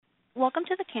Welcome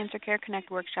to the Cancer Care Connect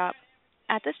workshop.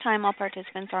 At this time, all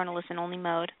participants are in a listen-only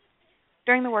mode.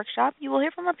 During the workshop, you will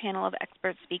hear from a panel of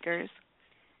expert speakers.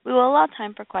 We will allow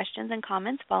time for questions and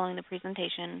comments following the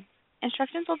presentation.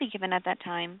 Instructions will be given at that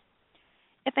time.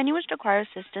 If anyone requires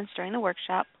assistance during the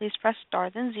workshop, please press star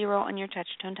then 0 on your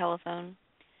touch-tone telephone.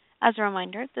 As a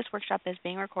reminder, this workshop is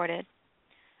being recorded.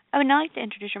 I would now like to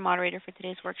introduce your moderator for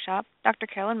today's workshop, Dr.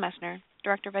 Carolyn Messner,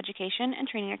 Director of Education and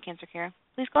Training at Cancer Care.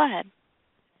 Please go ahead.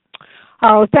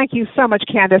 Oh, thank you so much,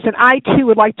 Candace. And I, too,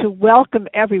 would like to welcome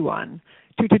everyone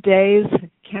to today's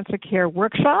Cancer Care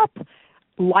Workshop,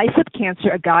 Life with Cancer,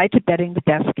 A Guide to Getting the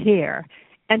Best Care.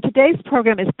 And today's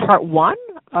program is part 1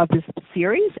 of this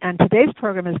series, and today's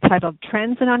program is titled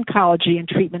Trends in Oncology and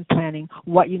Treatment Planning,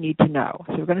 What You Need to Know.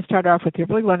 So we're going to start off with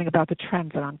really learning about the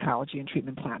trends in oncology and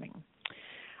treatment planning.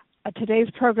 Today's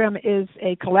program is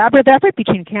a collaborative effort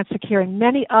between Cancer Care and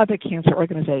many other cancer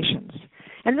organizations.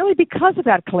 And really because of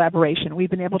that collaboration,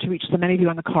 we've been able to reach so many of you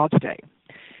on the call today.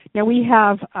 Now we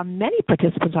have many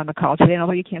participants on the call today, and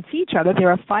although you can't see each other,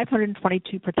 there are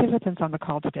 522 participants on the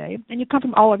call today, and you come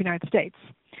from all over the United States.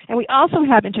 And we also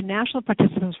have international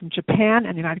participants from Japan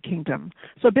and the United Kingdom,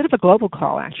 so a bit of a global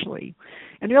call actually.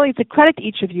 And really it's a credit to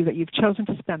each of you that you've chosen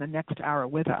to spend the next hour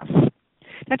with us.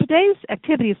 Now today's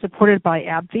activity is supported by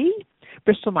AbbVie,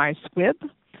 Bristol Myers Squibb,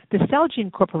 the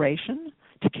Celgene Corporation,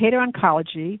 Takeda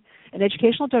Oncology, an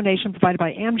educational donation provided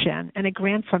by Amgen, and a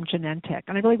grant from Genentech.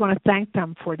 And I really want to thank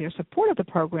them for their support of the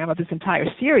program, of this entire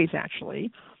series actually,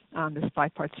 this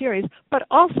 5-part series, but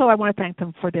also I want to thank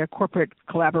them for their corporate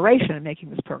collaboration in making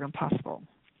this program possible.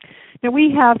 Now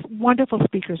we have wonderful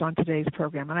speakers on today's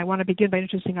program, and I want to begin by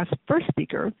introducing our first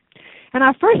speaker. And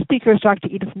our first speaker is Dr.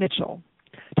 Edith Mitchell.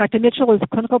 Dr. Mitchell is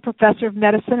Clinical Professor of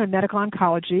Medicine and Medical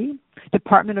Oncology,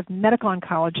 Department of Medical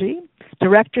Oncology,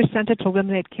 Director, Center to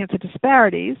Eliminate Cancer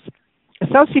Disparities,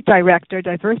 Associate Director,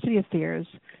 Diversity Affairs,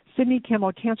 Sidney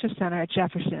Kimmel Cancer Center at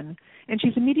Jefferson, and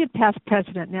she's immediate past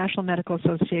President, National Medical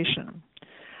Association.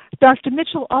 Dr.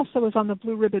 Mitchell also is on the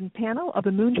Blue Ribbon panel of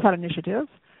the Moonshot Initiative,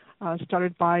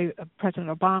 started by President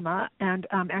Obama, and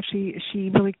actually she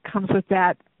really comes with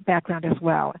that background as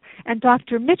well. And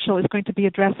Dr. Mitchell is going to be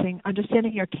addressing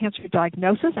understanding your cancer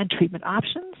diagnosis and treatment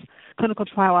options, clinical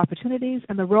trial opportunities,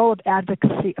 and the role of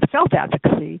advocacy, of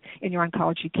self-advocacy in your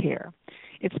oncology care.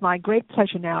 It's my great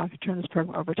pleasure now to turn this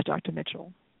program over to Dr.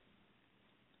 Mitchell.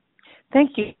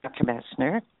 Thank you, Dr.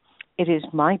 Messner. It is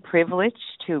my privilege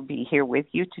to be here with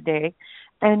you today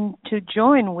and to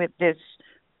join with this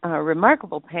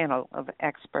remarkable panel of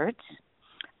experts.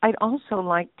 I'd also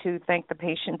like to thank the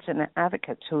patients and the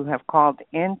advocates who have called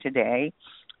in today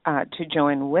to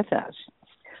join with us.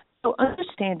 So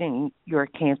understanding your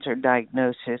cancer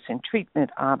diagnosis and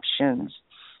treatment options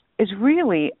is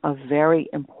really a very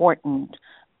important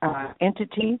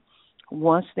entity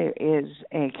once there is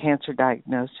a cancer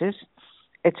diagnosis.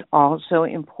 It's also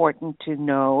important to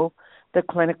know the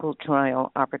clinical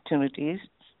trial opportunities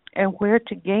and where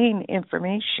to gain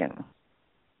information.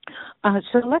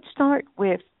 So let's start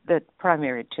with the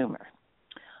primary tumor.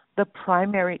 The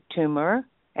primary tumor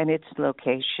and its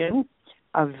location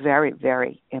are very,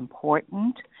 very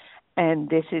important, and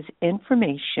this is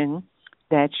information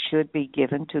that should be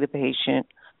given to the patient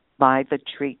by the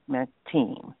treatment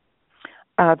team.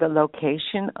 The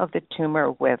location of the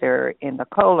tumor, whether in the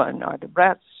colon or the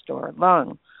breast or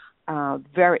lung,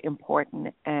 very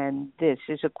important, and this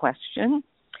is a question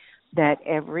that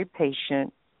every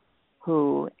patient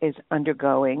who is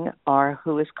undergoing or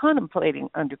who is contemplating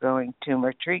undergoing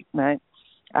tumor treatment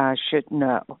should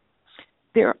know.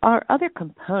 There are other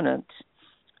components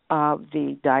of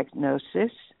the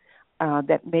diagnosis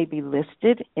that may be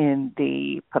listed in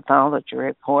the pathology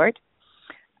report,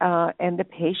 and the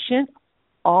patient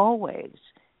always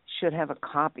should have a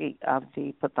copy of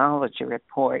the pathology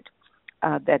report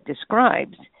that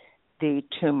describes the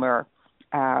tumor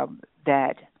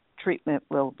that treatment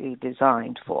will be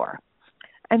designed for.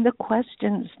 And the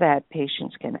questions that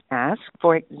patients can ask,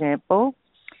 for example,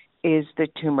 is the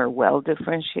tumor well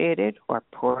differentiated or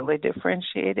poorly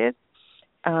differentiated?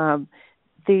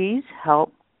 These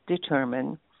help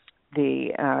determine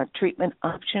the treatment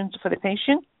options for the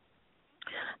patient.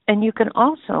 And you can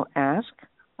also ask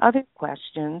other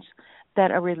questions that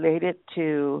are related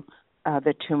to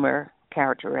the tumor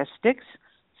characteristics,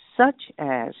 such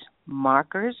as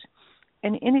markers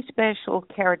and any special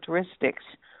characteristics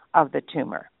of the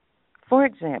tumor. For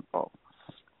example,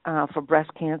 for breast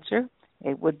cancer,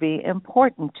 it would be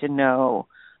important to know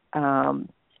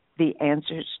the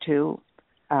answers to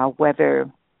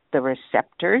whether the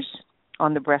receptors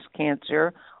on the breast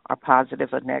cancer are positive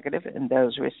or negative, and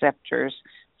those receptors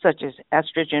such as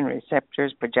estrogen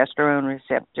receptors, progesterone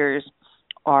receptors,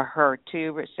 or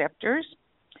HER2 receptors.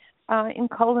 In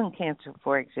colon cancer,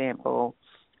 for example,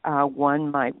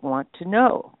 one might want to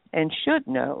know and should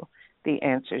know the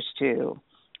answers to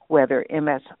whether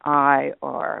MSI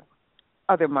or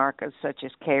other markers such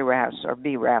as KRAS or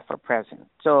BRAF are present.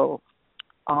 So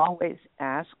always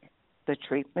ask the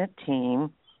treatment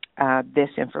team this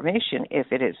information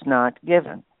if it is not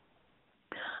given.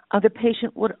 The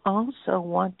patient would also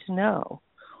want to know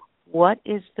what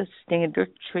is the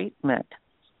standard treatment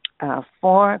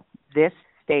for this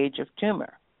stage of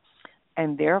tumor,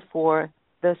 and therefore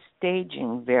the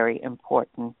staging very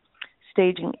important.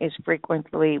 Staging is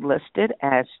frequently listed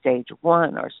as stage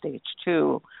 1 or stage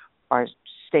 2 or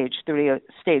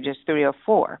stages 3 or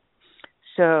 4.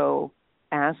 So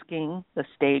asking the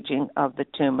staging of the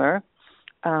tumor,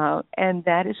 and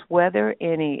that is whether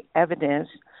any evidence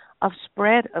of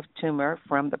spread of tumor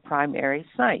from the primary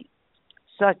site,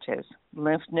 such as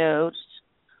lymph nodes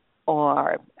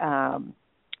or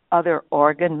other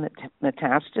organ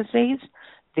metastases.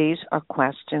 These are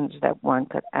questions that one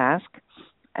could ask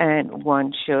and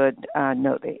one should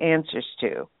know the answers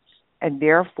to, and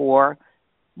therefore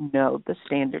know the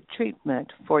standard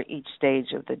treatment for each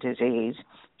stage of the disease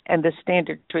and the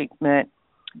standard treatment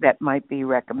that might be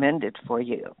recommended for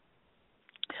you.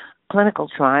 Clinical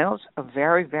trials are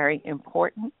very, very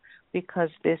important because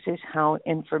this is how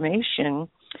information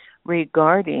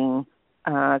regarding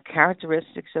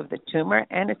characteristics of the tumor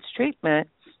and its treatment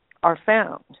are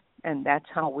found, and that's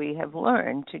how we have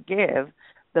learned to give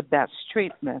the best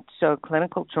treatment. So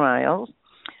clinical trials,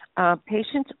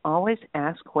 patients always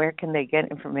ask where can they get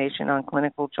information on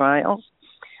clinical trials,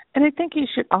 and I think you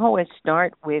should always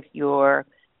start with your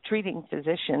treating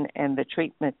physician and the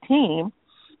treatment team,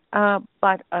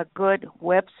 but a good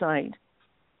website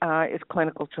is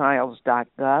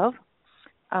clinicaltrials.gov.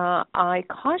 I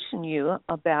caution you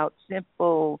about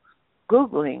simple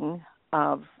Googling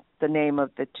of the name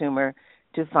of the tumor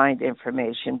to find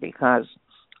information, because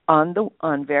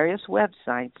on various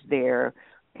websites there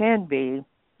can be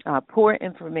poor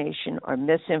information or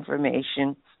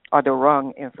misinformation or the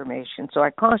wrong information. So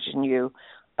I caution you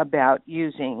about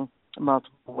using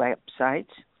multiple websites.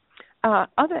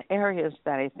 Other areas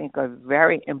that I think are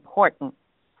very important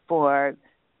for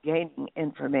gaining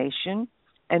information,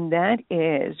 and that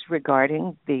is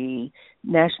regarding the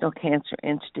National Cancer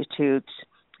Institute's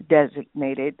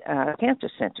designated cancer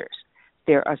centers.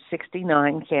 There are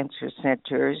 69 cancer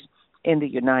centers in the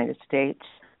United States,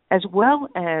 as well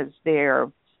as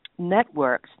their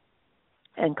networks,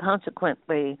 and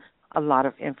consequently a lot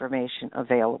of information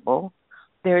available.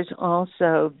 There's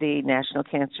also the National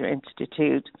Cancer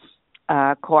Institute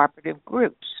cooperative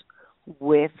groups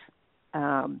with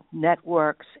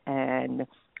networks and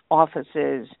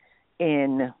offices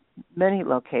in many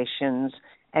locations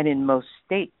and in most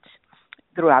states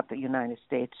throughout the United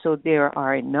States. So there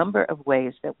are a number of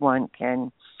ways that one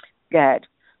can get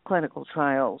clinical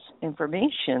trials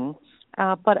information,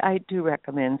 but I do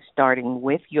recommend starting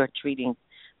with your treating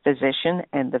physician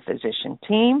and the physician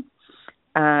team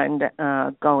and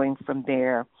going from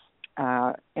there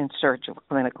in search of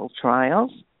clinical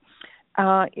trials.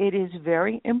 It is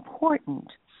very important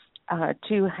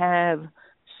to have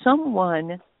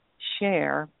someone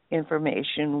share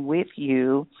information with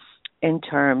you in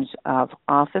terms of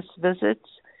office visits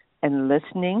and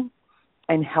listening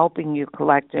and helping you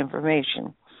collect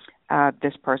information.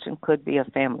 This person could be a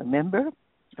family member,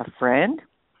 a friend.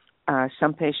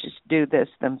 Some patients do this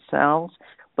themselves,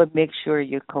 but make sure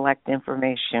you collect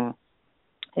information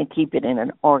and keep it in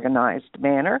an organized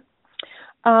manner.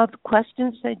 The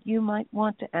questions that you might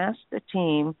want to ask the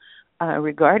team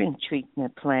regarding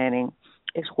treatment planning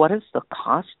is, what is the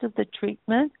cost of the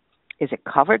treatment? Is it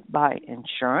covered by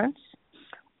insurance?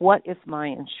 What if my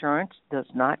insurance does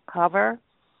not cover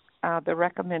the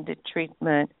recommended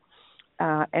treatment?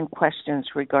 And questions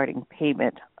regarding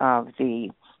payment of the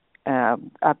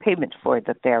payment for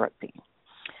the therapy.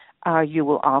 You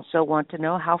will also want to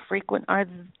know how frequent are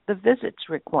the visits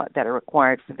that are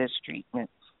required for this treatment.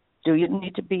 Do you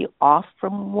need to be off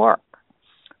from work?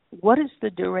 What is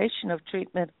the duration of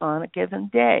treatment on a given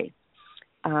day?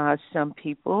 Some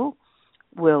people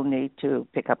will need to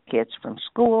pick up kids from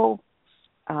school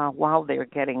while they're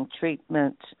getting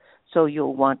treatment. So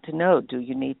you'll want to know, do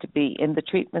you need to be in the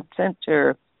treatment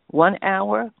center 1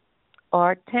 hour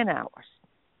or 10 hours?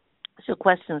 So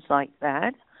questions like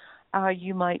that.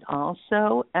 You might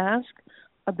also ask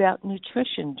about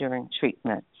nutrition during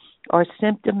treatment or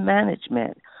symptom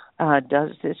management.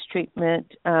 Does this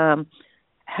treatment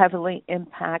heavily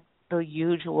impact the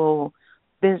usual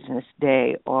business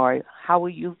day, or how will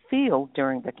you feel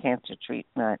during the cancer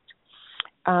treatment?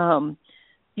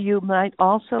 You might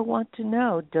also want to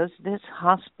know, does this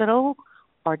hospital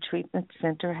or treatment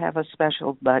center have a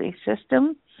special buddy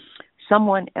system?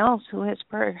 Someone else who has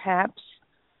perhaps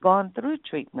gone through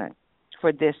treatment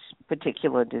for this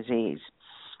particular disease.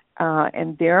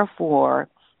 And therefore,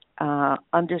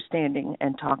 understanding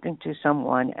and talking to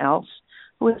someone else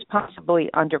who has possibly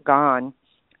undergone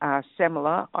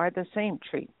similar or the same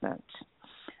treatment.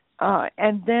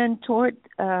 And then toward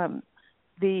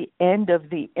the end of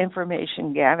the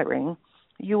information gathering,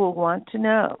 you will want to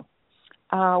know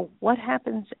what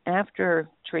happens after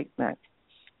treatment.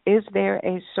 Is there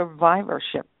a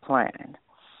survivorship plan?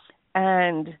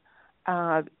 And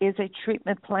is a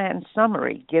treatment plan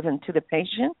summary given to the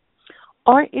patient?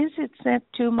 Or is it sent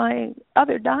to my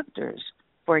other doctors,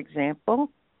 for example,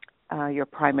 your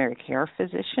primary care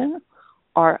physician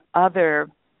or other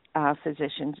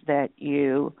physicians that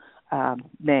you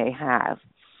may have?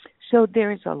 So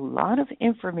there is a lot of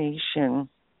information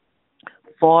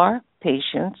for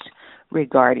patients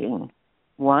regarding,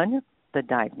 one, the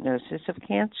diagnosis of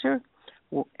cancer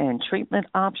and treatment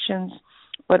options,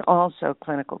 but also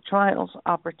clinical trials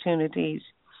opportunities,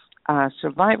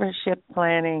 survivorship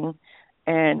planning,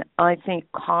 and I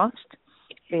think cost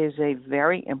is a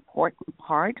very important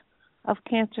part of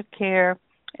cancer care,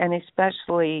 and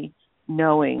especially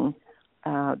knowing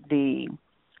the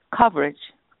coverage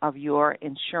of your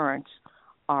insurance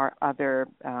or other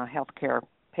healthcare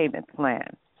payment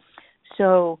plan.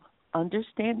 So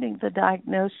understanding the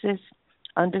diagnosis,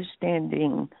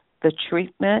 understanding the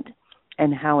treatment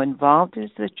and how involved is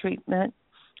the treatment,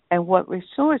 and what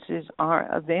resources are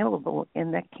available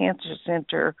in the cancer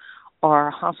center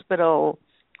or hospital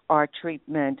or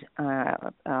treatment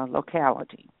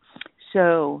locality.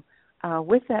 So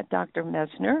with that, Dr.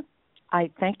 Mesner,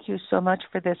 I thank you so much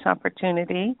for this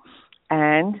opportunity,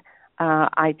 and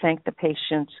I thank the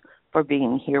patients for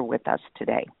being here with us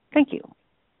today. Thank you.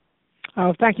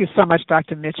 Oh, thank you so much,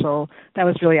 Dr. Mitchell. That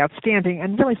was really outstanding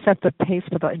and really set the pace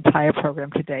for the entire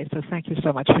program today. So thank you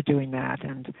so much for doing that.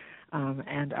 And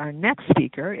our next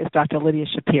speaker is Dr. Lydia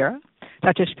Shapira.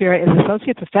 Dr. Shapira is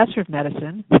Associate Professor of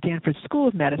Medicine, Stanford School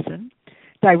of Medicine,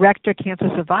 Director, Cancer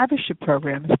Survivorship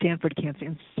Program, Stanford Cancer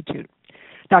Institute.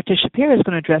 Dr. Shapira is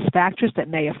going to address factors that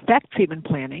may affect treatment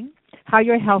planning, how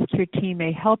your healthcare team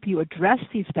may help you address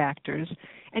these factors,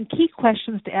 and key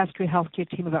questions to ask your healthcare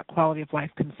team about quality of life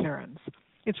concerns.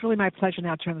 It's really my pleasure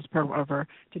now to turn this program over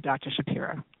to Dr.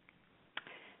 Shapira.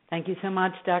 Thank you so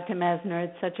much, Dr. Mesner.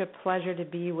 It's such a pleasure to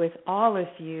be with all of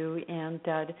you, and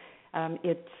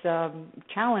it's a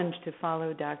challenge to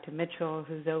follow Dr. Mitchell,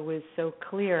 who's always so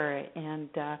clear and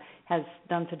has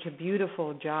done such a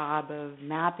beautiful job of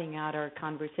mapping out our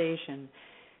conversation.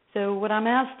 So what I'm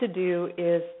asked to do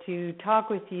is to talk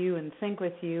with you and think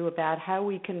with you about how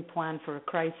we can plan for a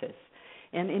crisis.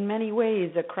 And in many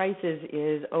ways, a crisis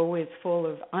is always full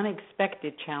of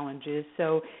unexpected challenges,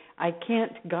 so I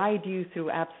can't guide you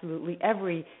through absolutely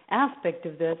every aspect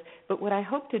of this, but what I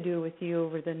hope to do with you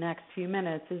over the next few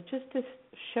minutes is just to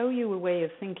show you a way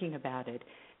of thinking about it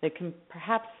that can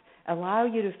perhaps allow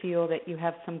you to feel that you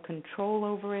have some control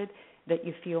over it, that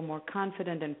you feel more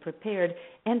confident and prepared,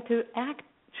 and to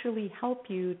actually help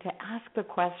you to ask the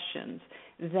questions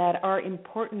that are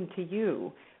important to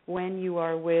you when you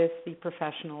are with the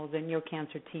professionals in your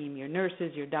cancer team, your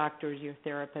nurses, your doctors, your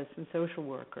therapists, and social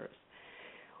workers.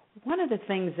 One of the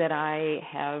things that I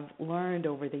have learned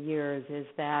over the years is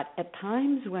that at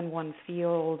times when one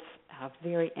feels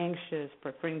very anxious,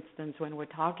 for instance, when we're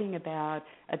talking about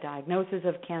a diagnosis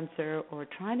of cancer or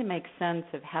trying to make sense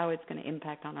of how it's going to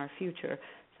impact on our future,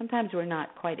 sometimes we're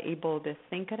not quite able to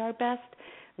think at our best.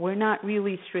 We're not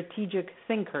really strategic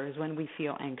thinkers when we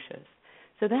feel anxious.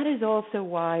 So that is also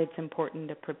why it's important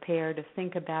to prepare, to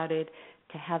think about it,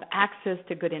 to have access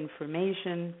to good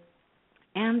information,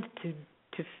 and to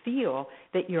feel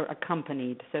that you're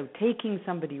accompanied. So taking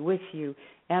somebody with you,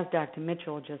 as Dr.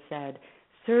 Mitchell just said,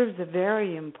 serves a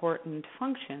very important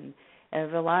function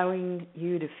of allowing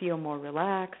you to feel more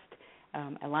relaxed,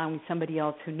 allowing somebody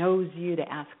else who knows you to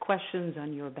ask questions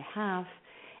on your behalf,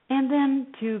 and then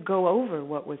to go over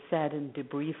what was said and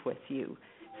debrief with you.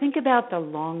 Think about the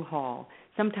long haul.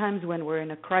 Sometimes when we're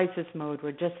in a crisis mode,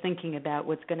 we're just thinking about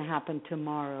what's going to happen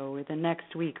tomorrow or the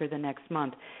next week or the next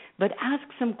month. But ask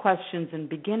some questions and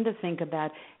begin to think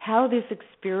about how this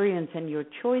experience and your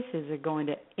choices are going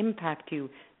to impact you,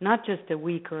 not just a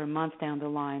week or a month down the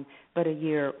line, but a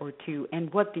year or two,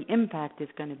 and what the impact is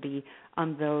going to be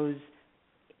on those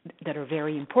that are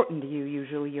very important to you,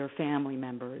 usually your family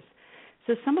members.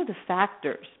 So some of the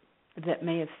factors that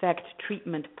may affect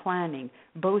treatment planning,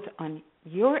 both on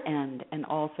your end and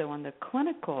also on the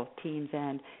clinical team's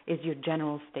end, is your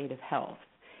general state of health.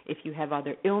 If you have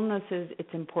other illnesses,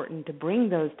 it's important to bring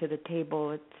those to the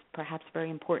table. It's perhaps very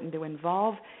important to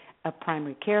involve a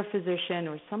primary care physician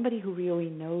or somebody who really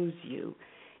knows you.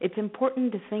 It's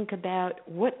important to think about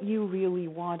what you really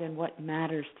want and what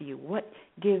matters to you. What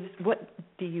do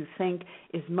you think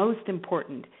is most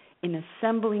important in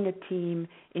assembling a team,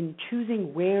 in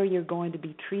choosing where you're going to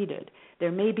be treated?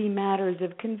 There may be matters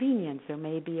of convenience. There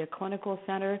may be a clinical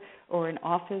center or an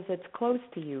office that's close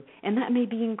to you, and that may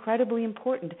be incredibly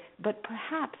important, but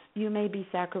perhaps you may be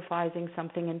sacrificing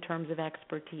something in terms of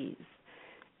expertise.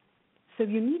 So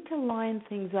you need to line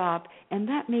things up, and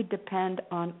that may depend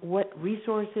on what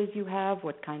resources you have,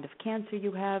 what kind of cancer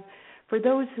you have. For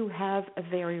those who have a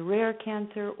very rare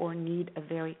cancer or need a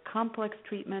very complex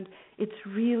treatment, it's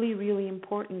really, really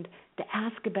important to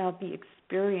ask about the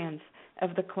experience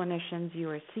of the clinicians you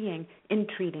are seeing in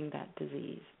treating that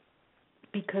disease.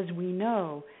 Because we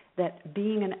know that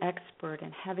being an expert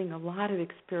and having a lot of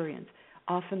experience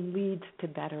often leads to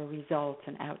better results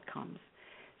and outcomes.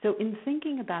 So in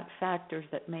thinking about factors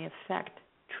that may affect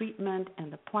treatment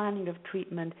and the planning of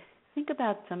treatment, think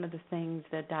about some of the things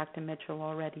that Dr. Mitchell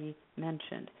already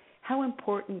mentioned. How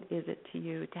important is it to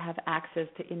you to have access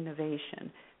to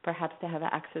innovation, perhaps to have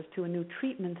access to a new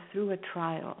treatment through a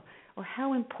trial? Or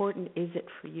how important is it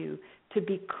for you to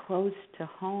be close to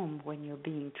home when you're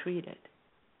being treated?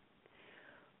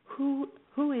 Who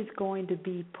is going to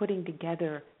be putting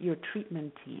together your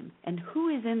treatment team, and who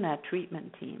is in that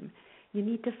treatment team? You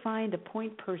need to find a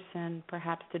point person,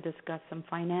 perhaps to discuss some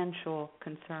financial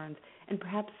concerns, and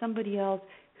perhaps somebody else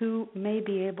who may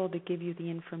be able to give you the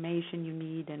information you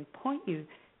need and point you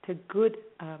to good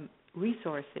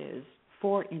resources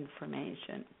for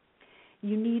information.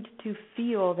 You need to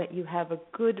feel that you have a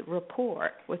good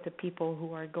rapport with the people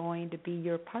who are going to be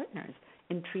your partners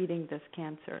in treating this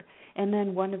cancer. And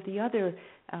then one of the other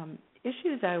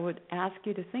issues I would ask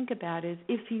you to think about is,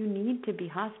 if you need to be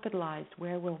hospitalized,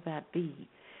 where will that be?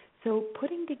 So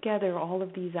putting together all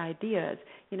of these ideas,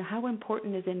 how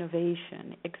important is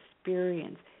innovation,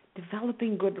 experience,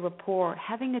 developing good rapport,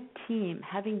 having a team,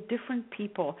 having different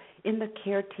people in the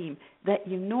care team that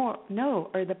you know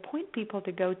are the point people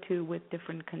to go to with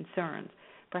different concerns,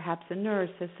 perhaps a nurse,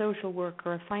 a social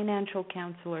worker, a financial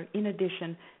counselor, in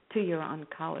addition to your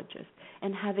oncologist,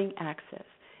 and having access.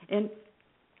 And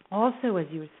also, as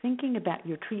you're thinking about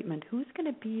your treatment, who's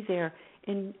going to be there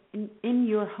in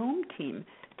your home team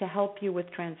to help you with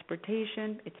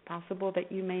transportation? It's possible that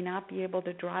you may not be able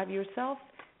to drive yourself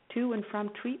to and from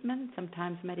treatment.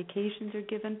 Sometimes medications are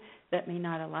given that may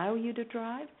not allow you to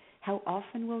drive. How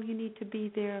often will you need to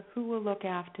be there? Who will look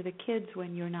after the kids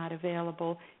when you're not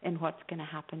available? And what's going to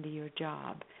happen to your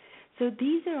job? So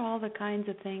these are all the kinds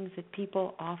of things that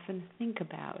people often think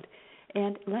about.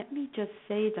 And let me just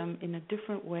say them in a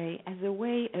different way, as a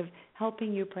way of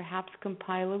helping you perhaps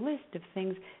compile a list of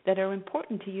things that are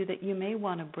important to you that you may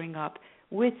want to bring up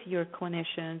with your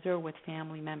clinicians or with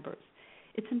family members.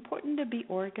 It's important to be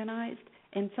organized,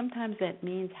 and sometimes that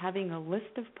means having a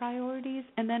list of priorities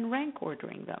and then rank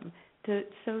ordering them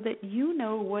so that you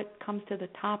know what comes to the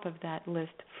top of that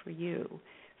list for you.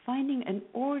 Finding an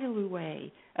orderly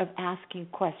way of asking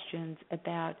questions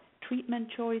about treatment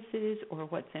choices or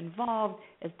what's involved.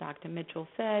 As Dr. Mitchell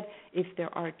said, if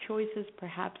there are choices,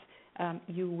 perhaps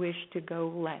you wish to go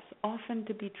less often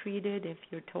to be treated. If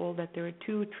you're told that there are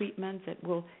 2 treatments that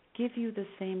will give you the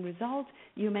same results,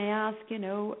 you may ask,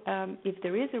 if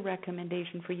there is a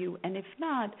recommendation for you, and if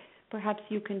not, perhaps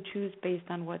you can choose based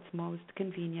on what's most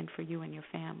convenient for you and your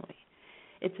family.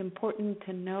 It's important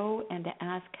to know and to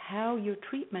ask how your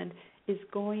treatment is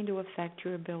going to affect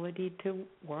your ability to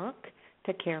work,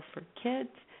 to care for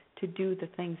kids, to do the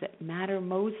things that matter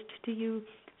most to you.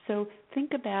 So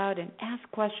think about and ask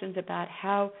questions about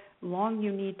how long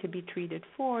you need to be treated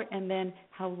for, and then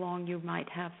how long you might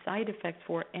have side effects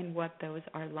for, and what those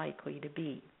are likely to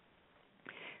be.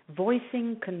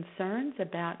 Voicing concerns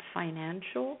about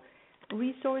financial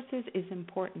resources is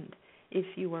important. If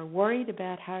you are worried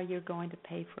about how you're going to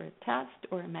pay for a test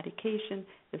or a medication,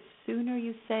 the sooner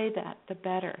you say that, the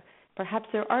better. Perhaps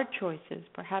there are choices.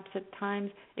 Perhaps at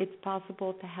times it's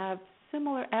possible to have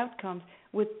similar outcomes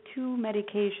with 2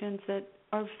 medications that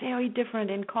are very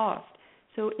different in cost.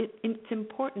 So it's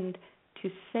important to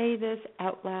say this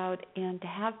out loud and to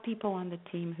have people on the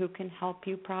team who can help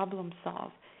you problem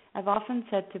solve. I've often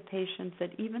said to patients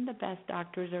that even the best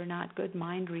doctors are not good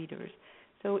mind readers.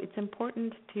 So it's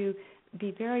important to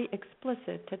be very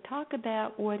explicit, to talk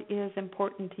about what is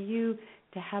important to you,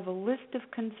 to have a list of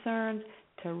concerns,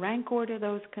 to rank order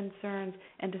those concerns,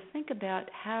 and to think about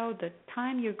how the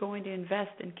time you're going to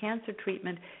invest in cancer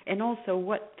treatment and also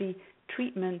what the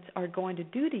treatments are going to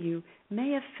do to you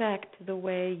may affect the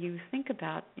way you think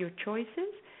about your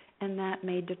choices, and that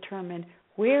may determine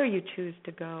where you choose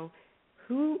to go,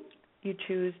 who you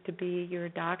choose to be your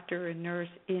doctor and nurse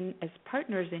in as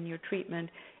partners in your treatment,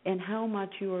 and how much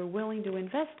you are willing to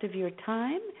invest of your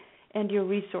time and your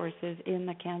resources in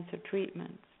the cancer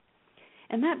treatments.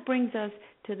 And that brings us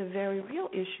to the very real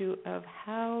issue of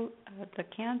how the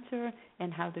cancer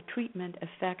and how the treatment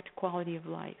affect quality of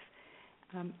life.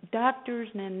 Doctors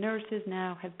and nurses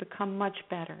now have become much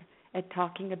better at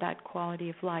talking about quality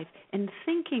of life and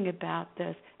thinking about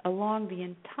this along the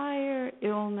entire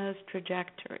illness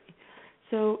trajectory.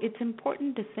 So it's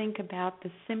important to think about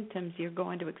the symptoms you're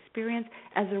going to experience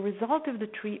as a result of the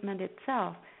treatment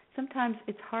itself. Sometimes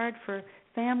it's hard for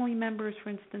family members, for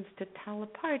instance, to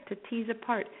tease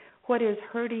apart what is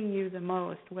hurting you the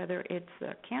most, whether it's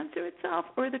the cancer itself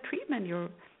or the treatment you're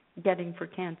getting for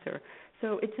cancer.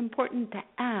 So it's important to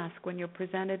ask when you're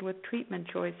presented with treatment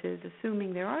choices,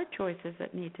 assuming there are choices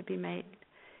that need to be made,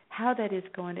 how that is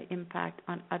going to impact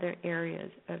on other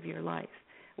areas of your life.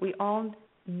 We all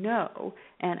know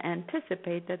and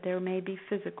anticipate that there may be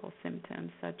physical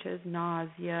symptoms such as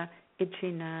nausea,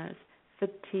 itchiness,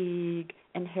 fatigue,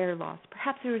 and hair loss.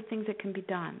 Perhaps there are things that can be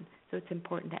done, so it's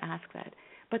important to ask that.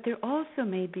 But there also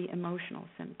may be emotional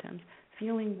symptoms,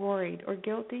 feeling worried or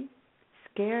guilty,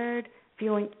 scared,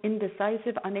 feeling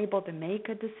indecisive, unable to make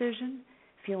a decision,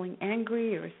 feeling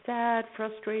angry or sad,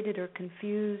 frustrated or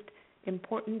confused.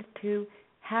 Important to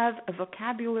have a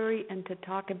vocabulary and to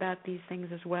talk about these things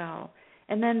as well.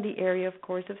 And then the area, of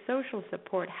course, of social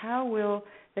support. How will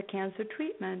the cancer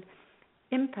treatment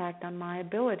impact on my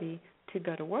ability to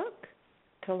go to work,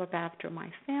 to look after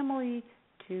my family,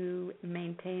 to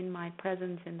maintain my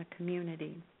presence in the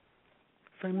community?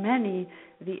 For many,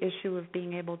 the issue of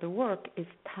being able to work is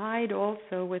tied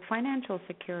also with financial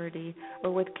security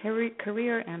or with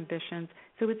career ambitions,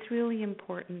 so it's really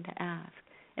important to ask.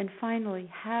 And finally,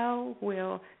 how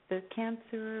will the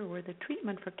cancer or the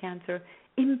treatment for cancer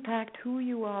impact who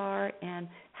you are and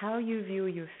how you view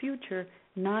your future,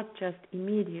 not just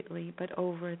immediately, but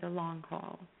over the long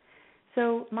haul?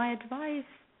 So my advice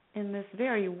in this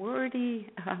very wordy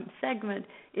segment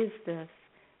is this.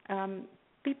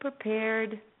 Be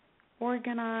prepared,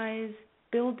 organize,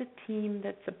 build a team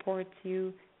that supports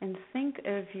you, and think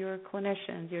of your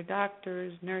clinicians, your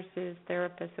doctors, nurses,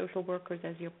 therapists, social workers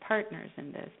as your partners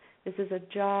in this. This is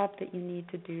a job that you need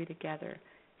to do together.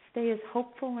 Stay as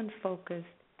hopeful and focused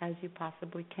as you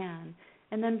possibly can.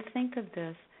 And then think of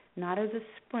this not as a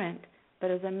sprint, but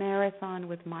as a marathon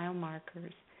with mile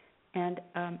markers. And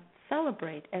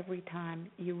celebrate every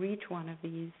time you reach one of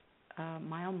these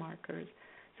mile markers.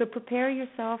 So prepare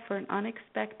yourself for an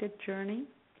unexpected journey,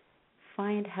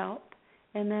 find help,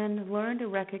 and then learn to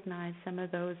recognize some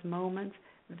of those moments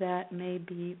that may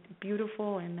be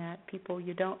beautiful and that people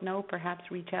you don't know perhaps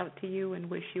reach out to you and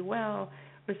wish you well.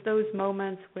 There's those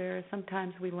moments where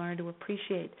sometimes we learn to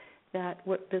appreciate that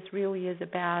what this really is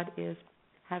about is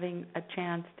having a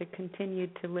chance to continue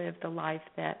to live the life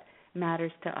that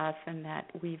matters to us and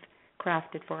that we've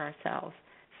crafted for ourselves.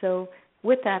 So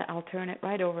with that, I'll turn it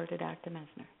right over to Dr.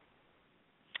 Messner.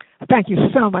 Thank you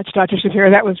so much, Dr.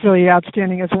 Shapiro. That was really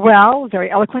outstanding as well,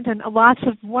 very eloquent, and lots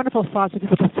of wonderful thoughts for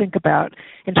people to think about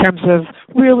in terms of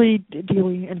really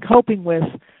dealing and coping with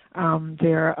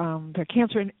their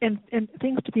cancer and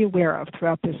things to be aware of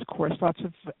throughout this course. Lots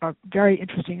of very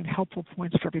interesting and helpful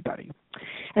points for everybody.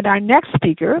 And our next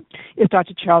speaker is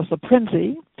Dr. Charles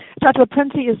LaPrinzi. Dr.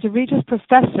 LaPrinzi is the Regis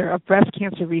Professor of Breast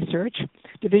Cancer Research,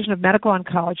 Division of Medical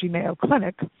Oncology, Mayo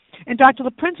Clinic. And Dr.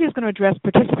 LaPrinzi is going to address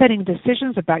participating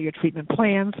decisions about your treatment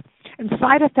plans and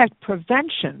side effect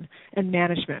prevention and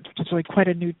management, which is really quite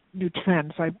a new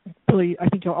trend. So I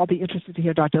think you'll all be interested to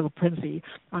hear Dr. LaPrinzi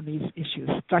on these issues.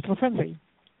 Dr. LaPrinzi.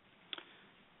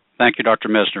 Thank you, Dr.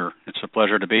 Messner. It's a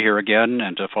pleasure to be here again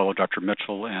and to follow Dr.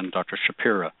 Mitchell and Dr.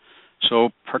 Shapiro. So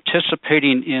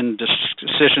participating in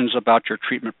decisions about your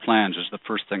treatment plans is the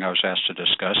first thing I was asked to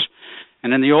discuss.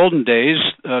 And in the olden days,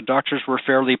 doctors were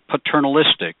fairly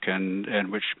paternalistic,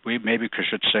 and which we maybe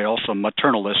should say also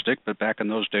maternalistic. But back in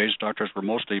those days, doctors were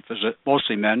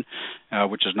mostly men,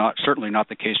 which is certainly not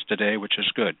the case today, which is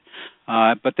good.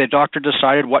 But the doctor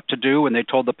decided what to do, and they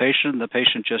told the patient, and the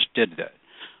patient just did that.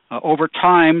 Over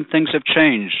time, things have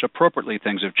changed. Appropriately,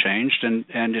 things have changed,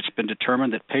 and it's been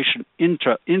determined that patient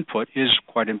input is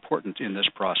quite important in this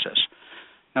process.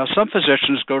 Now, some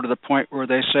physicians go to the point where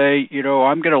they say,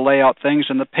 I'm going to lay out things,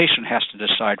 and the patient has to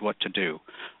decide what to do.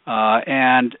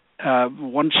 And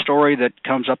one story that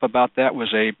comes up about that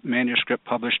was a manuscript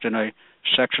published in a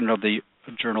section of the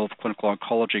Journal of Clinical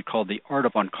Oncology called The Art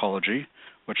of Oncology,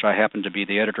 which I happen to be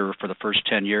the editor for the first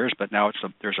 10 years, but now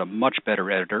there's a much better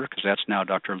editor, because that's now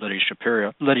Dr. Lydia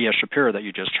Shapira that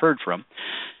you just heard from.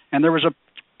 And there was a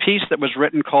piece that was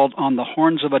written called On the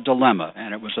Horns of a Dilemma,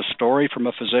 and it was a story from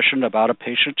a physician about a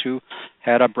patient who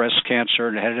had a breast cancer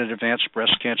and had an advanced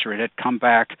breast cancer. It had come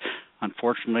back.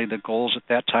 Unfortunately, the goals at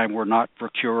that time were not for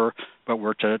cure, but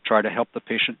were to try to help the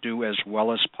patient do as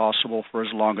well as possible for as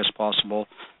long as possible.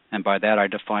 And by that, I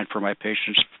define for my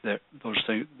patients that those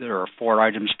things. There are 4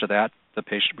 items to that.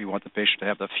 We want the patient to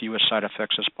have the fewest side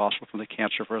effects as possible from the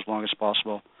cancer for as long as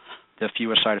possible, the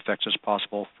fewest side effects as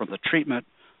possible from the treatment,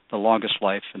 the longest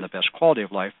life, and the best quality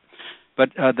of life.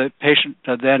 But the patient,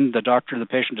 then the doctor and the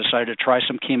patient decided to try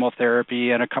some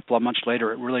chemotherapy, and a couple of months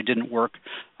later it really didn't work.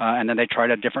 And then they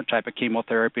tried a different type of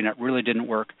chemotherapy, and it really didn't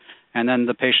work. And then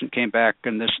the patient came back,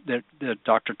 and the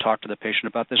doctor talked to the patient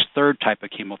about this third type of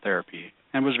chemotherapy,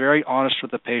 and was very honest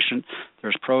with the patient.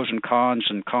 There's pros and cons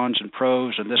and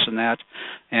pros and this and that,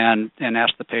 and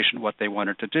asked the patient what they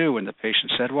wanted to do. And the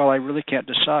patient said, well, I really can't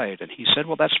decide. And he said,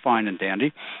 well, that's fine and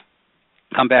dandy.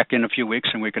 Come back in a few weeks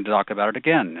and we can talk about it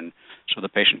again. And so the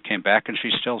patient came back, and she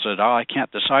still said, I can't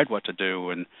decide what to do.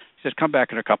 And he said, come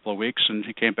back in a couple of weeks. And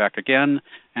he came back again,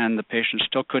 and the patient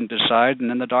still couldn't decide. And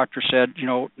then the doctor said,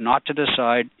 not to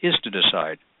decide is to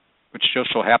decide, which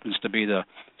just so happens to be the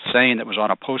saying that was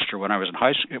on a poster when I was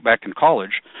back in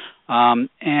college,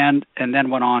 and then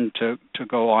went on to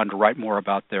go on to write more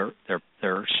about their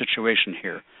situation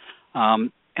here.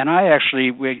 And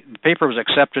the paper was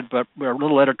accepted, but a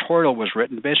little editorial was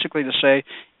written basically to say,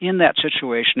 in that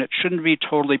situation, it shouldn't be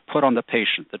totally put on the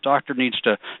patient. The doctor needs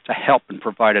to help and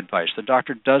provide advice. The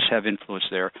doctor does have influence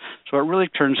there. So it really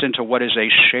turns into what is a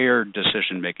shared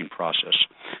decision-making process.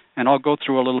 And I'll go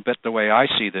through a little bit the way I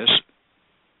see this,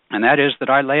 and that is that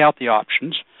I lay out the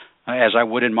options as I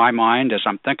would in my mind as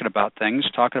I'm thinking about things,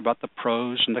 talking about the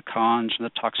pros and the cons and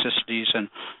the toxicities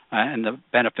and the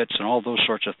benefits and all those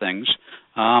sorts of things.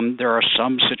 There are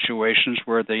some situations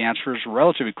where the answer is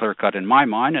relatively clear-cut in my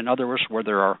mind, and others where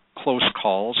there are close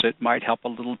calls. It might help a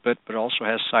little bit, but also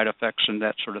has side effects and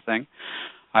that sort of thing.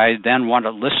 I then want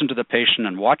to listen to the patient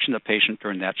and watching the patient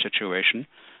during that situation.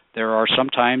 There are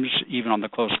sometimes, even on the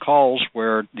close calls,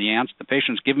 where the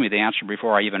patients give me the answer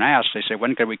before I even ask. They say,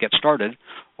 when can we get started?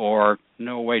 Or,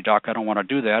 no way, doc, I don't want to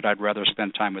do that. I'd rather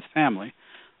spend time with family.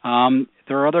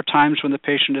 There are other times when the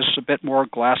patient is a bit more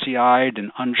glassy-eyed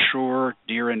and unsure,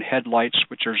 deer in headlights,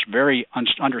 which is very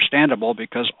understandable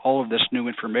because all of this new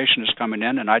information is coming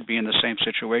in, and I'd be in the same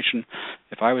situation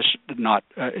if I was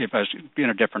in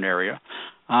a different area.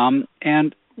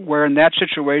 And where in that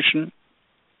situation,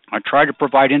 I try to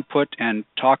provide input and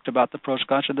talked about the pros and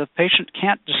cons. If the patient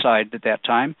can't decide at that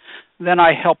time, then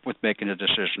I help with making a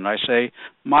decision. I say,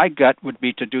 my gut would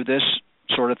be to do this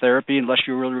sort of therapy unless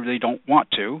you really, really don't want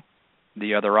to.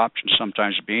 The other option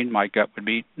sometimes being my gut would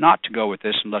be not to go with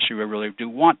this unless you really do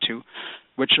want to,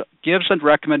 which gives a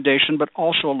recommendation but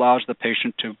also allows the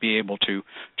patient to be able to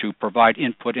provide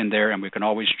input in there, and we can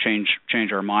always change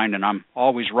our mind. And I'm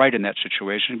always right in that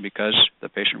situation because the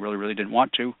patient really, really didn't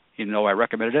want to. Even though I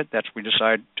recommended it, that's what we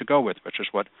decided to go with, which is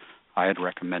what I had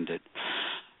recommended.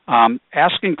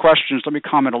 Asking questions, let me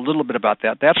comment a little bit about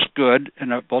that. That's good,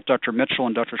 and both Dr. Mitchell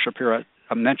and Dr. Shapira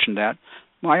mentioned that.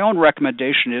 My own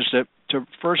recommendation is that to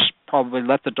first probably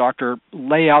let the doctor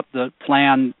lay out the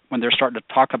plan when they're starting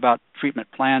to talk about treatment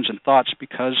plans and thoughts,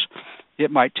 because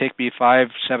it might take me 5-7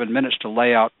 minutes to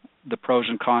lay out the pros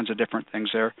and cons of different things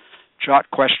there.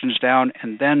 Jot questions down,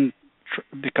 and then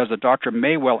because the doctor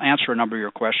may well answer a number of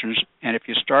your questions, and if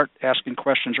you start asking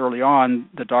questions early on,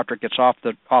 the doctor gets off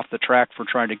the track for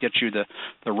trying to get you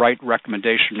the right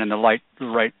recommendation and the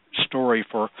right story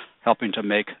for helping to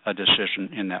make a decision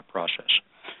in that process.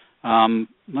 Let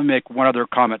me make one other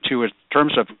comment too. In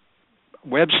terms of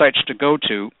websites to go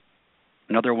to,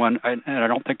 another one, and I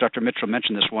don't think Dr. Mitchell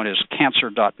mentioned this one, is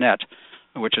cancer.net,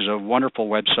 which is a wonderful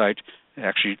website.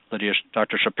 Actually,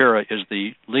 Dr. Shapira is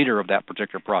the leader of that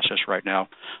particular process right now,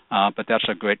 but that's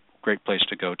a great place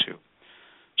to go to.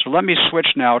 So let me switch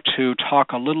now to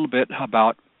talk a little bit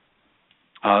about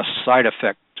side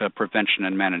effect prevention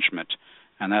and management.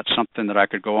 And that's something that I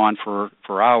could go on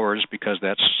for hours because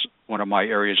that's one of my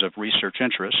areas of research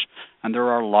interest. And there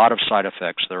are a lot of side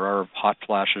effects. There are hot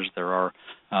flashes, there are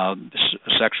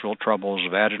sexual troubles,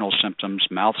 vaginal symptoms,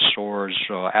 mouth sores,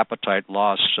 appetite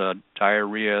loss,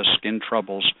 diarrhea, skin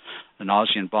troubles,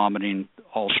 nausea and vomiting,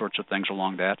 all sorts of things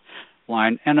along that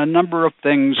line. And a number of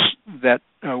things that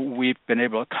we've been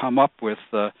able to come up with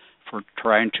for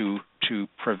trying to to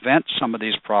prevent some of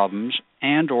these problems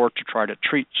and or to try to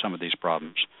treat some of these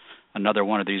problems. Another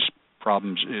one of these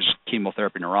problems is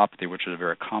chemotherapy neuropathy, which is a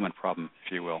very common problem,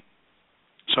 if you will.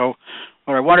 So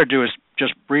what I want to do is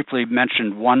just briefly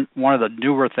mention one of the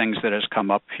newer things that has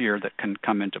come up here that can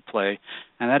come into play,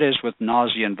 and that is with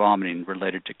nausea and vomiting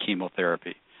related to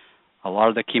chemotherapy. A lot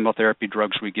of the chemotherapy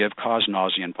drugs we give cause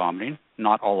nausea and vomiting.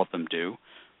 Not all of them do.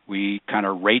 We kind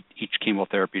of rate each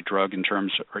chemotherapy drug in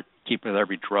terms of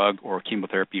chemotherapy drug or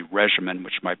chemotherapy regimen,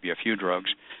 which might be a few drugs,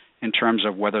 in terms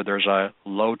of whether there's a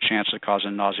low chance of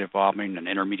causing nausea and vomiting, an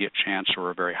intermediate chance,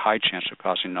 or a very high chance of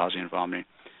causing nausea and vomiting,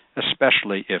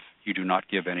 especially if you do not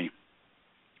give any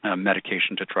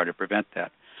medication to try to prevent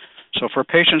that. So for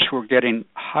patients who are getting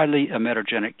highly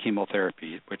emetogenic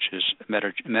chemotherapy, which is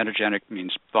emetogenic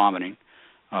means vomiting,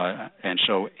 and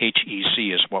so HEC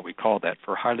is what we call that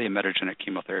for highly emetogenic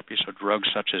chemotherapy. So drugs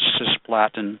such as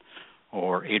cisplatin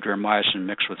or adriamycin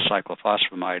mixed with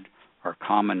cyclophosphamide are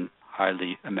common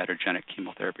highly emetogenic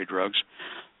chemotherapy drugs.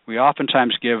 We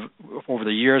oftentimes give, over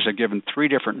the years, I've given 3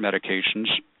 different medications.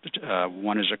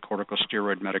 One is a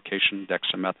corticosteroid medication,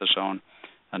 dexamethasone.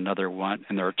 Another one,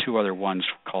 and there are 2 other ones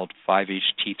called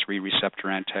 5-HT3 receptor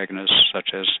antagonists, such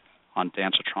as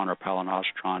ondansetron or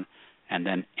palonosetron, and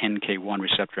then NK1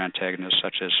 receptor antagonists,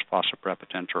 such as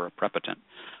fosaprepitant or aprepitant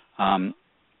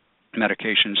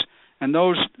medications. And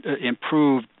those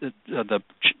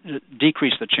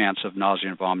decrease the chance of nausea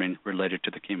and vomiting related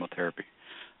to the chemotherapy.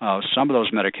 Some of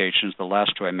those medications, the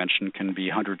last 2 I mentioned, can be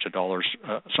hundreds of dollars.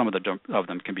 Some of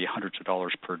them can be hundreds of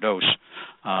dollars per dose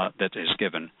that is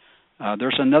given.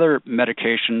 There's another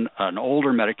medication, an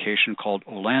older medication called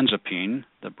olanzapine.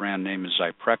 The brand name is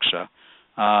Zyprexa,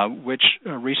 which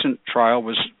a recent trial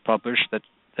was published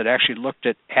that actually looked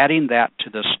at adding that to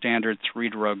the standard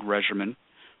 3-drug regimen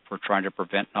for trying to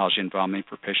prevent nausea and vomiting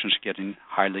for patients getting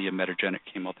highly emetogenic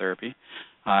chemotherapy.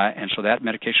 And so that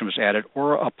medication was added,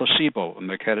 or a placebo, a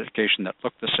medication that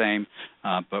looked the same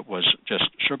but was just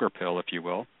sugar pill, if you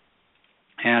will.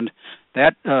 And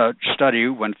that study,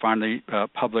 when finally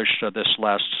published this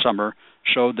last summer,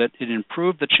 showed that it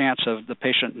improved the chance of the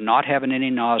patient not having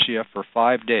any nausea for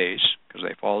 5 days, because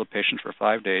they follow the patient for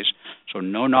 5 days, so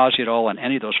no nausea at all in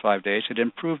any of those 5 days. It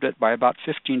improved it by about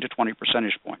 15 to 20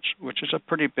 percentage points, which is a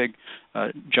pretty big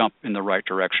jump in the right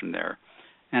direction there.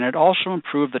 And it also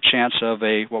improved the chance of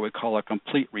what we call a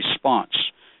complete response,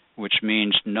 which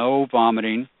means no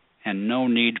vomiting and no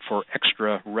need for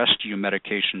extra rescue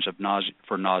medications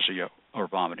for nausea or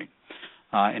vomiting.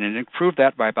 And it improved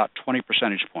that by about 20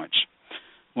 percentage points.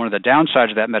 One of the downsides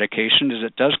of that medication is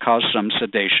it does cause some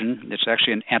sedation. It's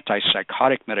actually an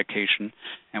antipsychotic medication,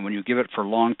 and when you give it for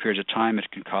long periods of time, it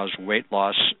can cause weight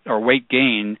loss or weight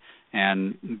gain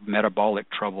and metabolic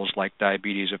troubles like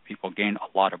diabetes if people gain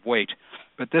a lot of weight.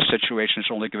 But this situation is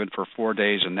only given for 4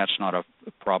 days, and that's not a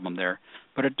problem there.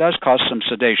 But it does cause some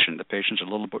sedation. The patient's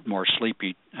a little bit more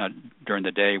sleepy during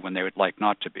the day when they would like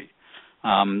not to be.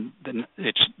 Then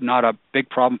it's not a big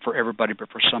problem for everybody, but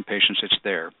for some patients it's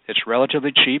there. It's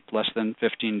relatively cheap, less than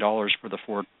 $15 for the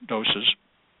 4 doses,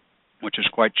 which is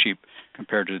quite cheap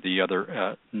compared to the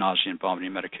other nausea and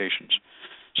vomiting medications.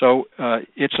 So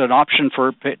it's an option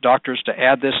for doctors to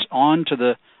add this on to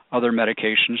the other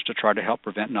medications to try to help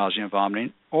prevent nausea and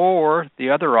vomiting, or the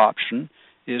other option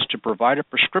is to provide a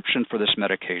prescription for this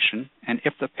medication, and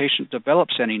if the patient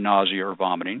develops any nausea or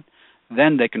vomiting,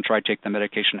 then they can try to take the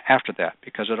medication after that,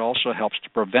 because it also helps to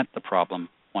prevent the problem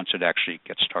once it actually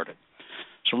gets started.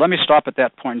 So let me stop at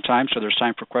that point in time so there's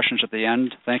time for questions at the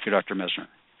end. Thank you, Dr. Misner.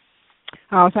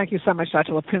 Oh, thank you so much,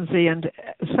 Dr. Lipinski, and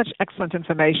such excellent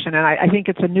information. And I think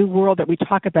it's a new world that we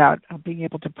talk about, being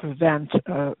able to prevent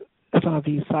some of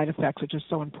these side effects, which is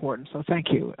so important. So thank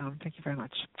you. Thank you very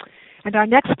much. And our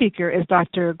next speaker is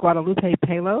Dr. Guadalupe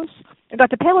Palos. And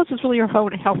Dr. Palos is really your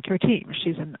own healthcare team.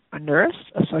 She's a nurse,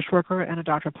 a social worker, and a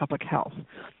doctor of public health.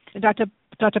 And Dr.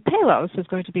 Palos is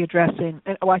going to be addressing,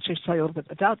 and I should tell you a little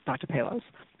bit about Dr. Palos.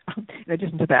 In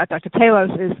addition to that, Dr. Palos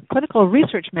is Clinical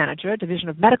Research Manager, Division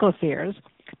of Medical Affairs,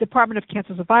 Department of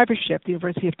Cancer Survivorship, the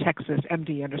University of Texas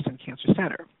MD Anderson Cancer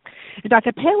Center. And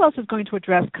Dr. Palos is going to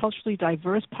address culturally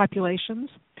diverse populations,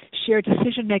 shared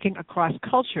decision-making across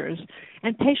cultures,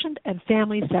 and patient and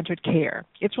family-centered care.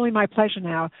 It's really my pleasure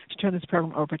now to turn this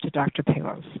program over to Dr.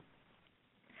 Palos.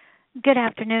 Good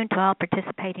afternoon to all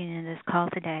participating in this call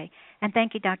today, and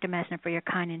thank you, Dr. Messner, for your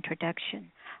kind introduction.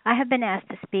 I have been asked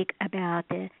to speak about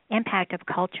the impact of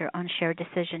culture on shared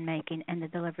decision-making and the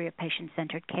delivery of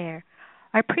patient-centered care.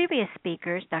 Our previous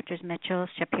speakers, Drs. Mitchell,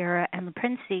 Shapiro, and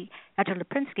Dr.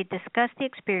 Lipinski, discussed the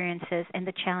experiences and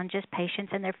the challenges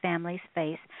patients and their families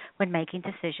face when making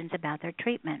decisions about their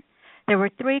treatment. There were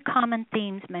three common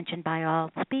themes mentioned by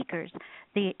all speakers: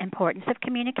 the importance of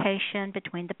communication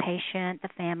between the patient, the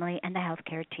family, and the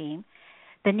healthcare team,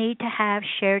 the need to have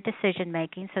shared decision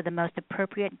making so the most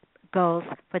appropriate goals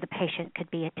for the patient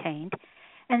could be attained,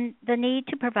 and the need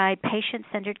to provide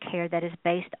patient-centered care that is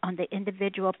based on the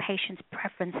individual patient's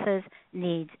preferences,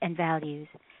 needs, and values.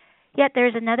 Yet there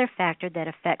is another factor that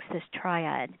affects this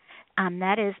triad.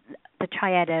 That is the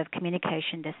triad of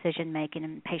communication, decision-making,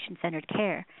 and patient-centered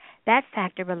care. That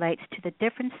factor relates to the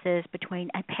differences between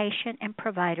a patient and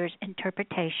provider's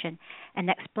interpretation and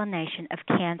explanation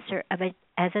of cancer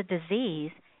as a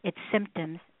disease, its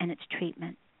symptoms, and its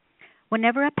treatment.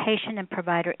 Whenever a patient and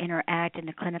provider interact in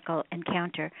a clinical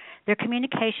encounter, their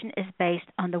communication is based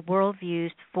on the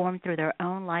worldviews formed through their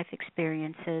own life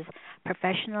experiences,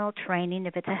 professional training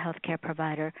if it's a healthcare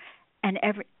provider, and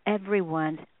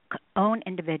everyone's own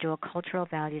individual cultural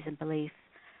values and beliefs.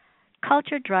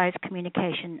 Culture drives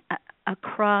communication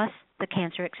across the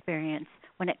cancer experience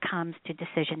when it comes to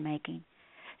decision making.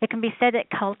 It can be said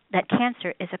that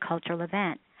cancer is a cultural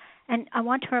event. And I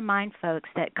want to remind folks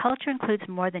that culture includes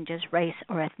more than just race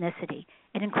or ethnicity.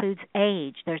 It includes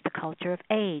age. There's the culture of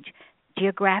age,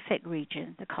 geographic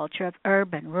region, the culture of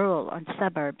urban, rural, and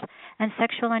suburbs, and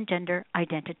sexual and gender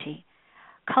identity.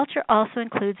 Culture also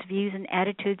includes views and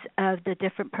attitudes of the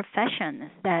different professions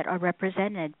that are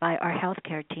represented by our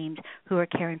healthcare teams who are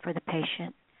caring for the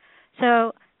patient.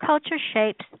 So culture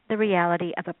shapes the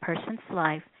reality of a person's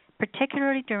life,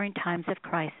 particularly during times of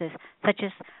crisis, such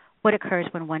as what occurs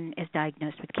when one is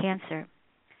diagnosed with cancer.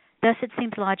 Thus, it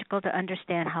seems logical to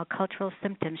understand how cultural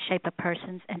symptoms shape a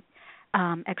person's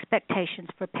expectations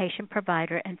for patient,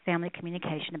 provider, and family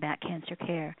communication about cancer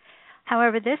care.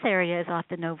 However, this area is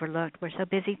often overlooked. We're so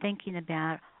busy thinking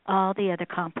about all the other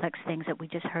complex things that we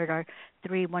just heard our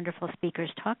three wonderful speakers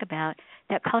talk about,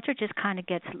 that culture just kind of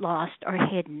gets lost or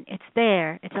hidden. It's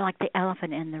there. It's like the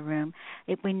elephant in the room.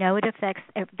 We know it affects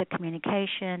the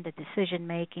communication, the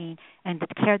decision-making, and the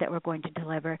care that we're going to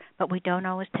deliver, but we don't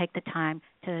always take the time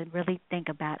to really think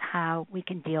about how we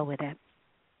can deal with it.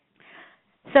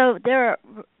 So there are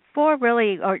four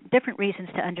different reasons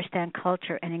to understand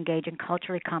culture and engage in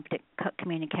culturally competent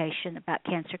communication about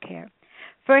cancer care.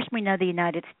 First, we know the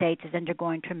United States is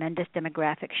undergoing tremendous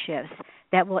demographic shifts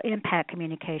that will impact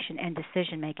communication and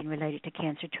decision-making related to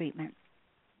cancer treatment.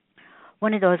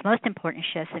 One of those most important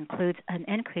shifts includes an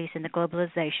increase in the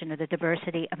globalization of the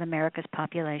diversity of America's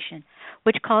population,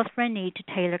 which calls for a need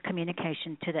to tailor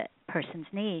communication to the person's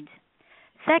needs.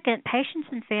 Second, patients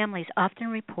and families often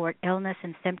report illness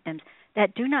and symptoms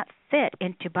that do not fit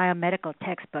into biomedical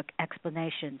textbook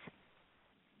explanations.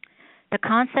 The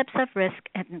concepts of risk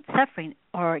and suffering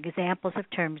are examples of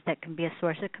terms that can be a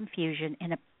source of confusion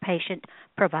in a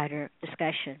patient-provider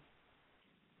discussion.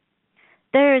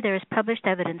 There is published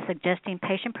evidence suggesting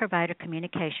patient-provider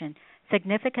communication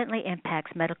significantly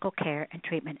impacts medical care and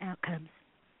treatment outcomes.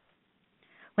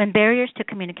 When barriers to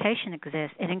communication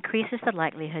exist, it increases the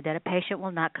likelihood that a patient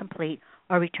will not complete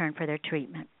or return for their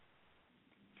treatment.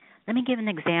 Let me give an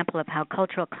example of how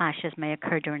cultural clashes may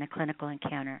occur during a clinical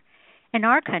encounter. In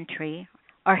our country,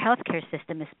 our healthcare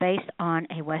system is based on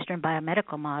a Western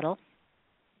biomedical model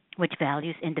which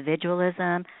values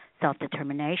individualism,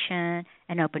 self-determination,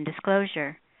 and open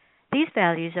disclosure. These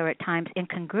values are at times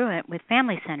incongruent with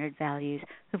family-centered values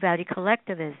who value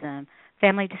collectivism,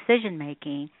 family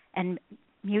decision-making, and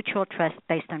mutual trust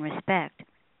based on respect.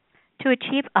 To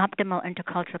achieve optimal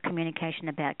intercultural communication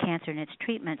about cancer and its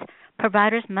treatments,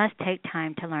 providers must take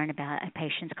time to learn about a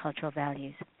patient's cultural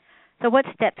values. So what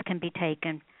steps can be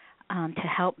taken to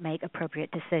help make appropriate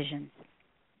decisions?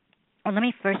 Well, let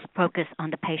me first focus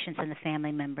on the patients and the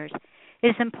family members. It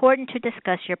is important to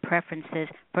discuss your preferences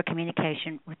for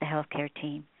communication with the healthcare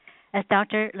team. As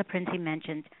Dr. LaPrinzi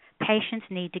mentioned, patients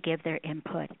need to give their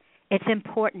input. It's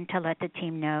important to let the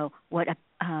team know what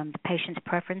the patient's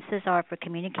preferences are for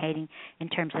communicating in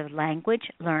terms of language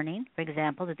learning. For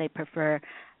example, do they prefer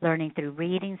learning through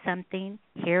reading something,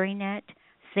 hearing it,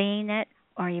 seeing it,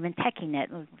 or even teching it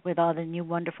with all the new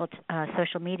wonderful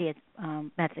social media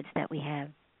methods that we have.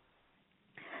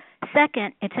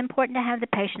 Second, it's important to have the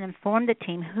patient inform the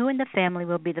team who in the family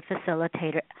will be the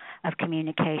facilitator of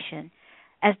communication.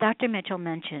 As Dr. Mitchell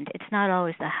mentioned, it's not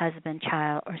always the husband,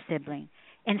 child, or sibling.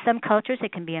 In some cultures,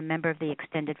 it can be a member of the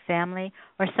extended family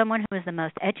or someone who is the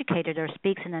most educated or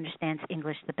speaks and understands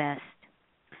English the best.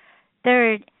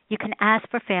 Third, you can ask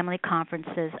for family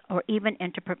conferences or even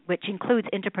which includes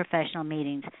interprofessional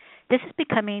meetings. This is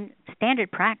becoming standard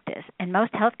practice, and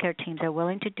most healthcare teams are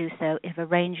willing to do so if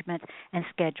arrangements and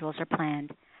schedules are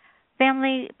planned.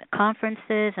 Family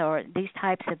conferences or these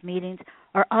types of meetings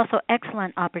are also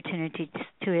excellent opportunities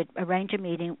to arrange a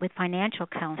meeting with financial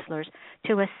counselors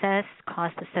to assess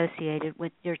costs associated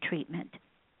with your treatment.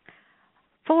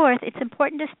 Fourth, it's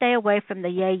important to stay away from the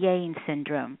yay-yaying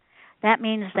syndrome. That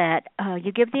means that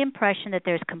you give the impression that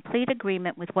there's complete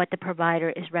agreement with what the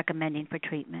provider is recommending for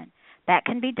treatment. That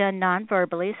can be done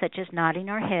non-verbally, such as nodding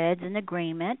our heads in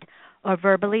agreement, or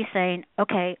verbally saying,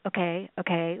 okay, okay,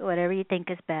 okay, whatever you think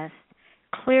is best.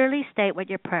 Clearly state what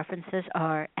your preferences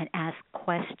are and ask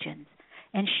questions.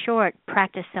 In short,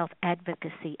 practice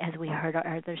self-advocacy, as we heard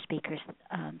our other speakers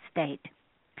state.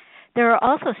 There are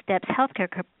also steps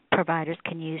healthcare providers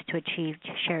can use to achieve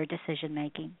shared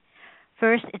decision-making.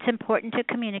 First, it's important to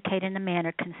communicate in a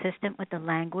manner consistent with the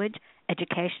language,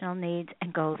 educational needs,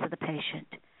 and goals of the patient.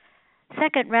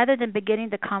 Second, rather than beginning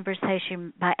the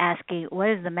conversation by asking, what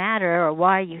is the matter or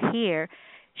why are you here,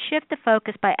 shift the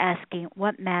focus by asking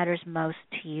what matters most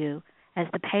to you. As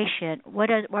the patient, what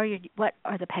are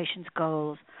the patient's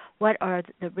goals? What are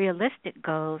the realistic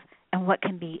goals, and what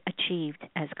can be achieved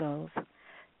as goals?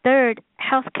 Third,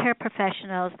 healthcare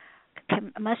professionals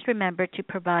must remember to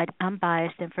provide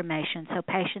unbiased information so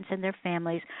patients and their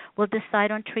families will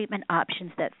decide on treatment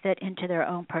options that fit into their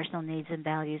own personal needs and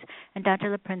values. And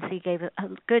Dr. LaPrince gave a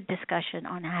good discussion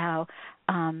on how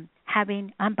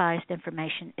having unbiased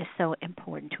information is so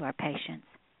important to our patients.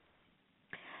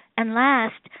 And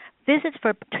last, visits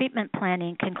for treatment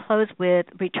planning can close with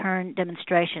return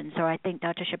demonstrations, or I think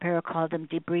Dr. Shapiro called them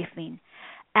debriefing.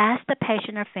 Ask the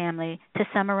patient or family to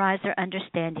summarize their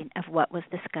understanding of what was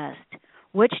discussed,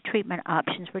 which treatment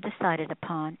options were decided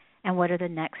upon, and what are the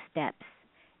next steps.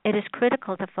 It is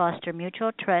critical to foster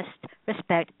mutual trust,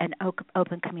 respect, and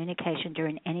open communication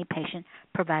during any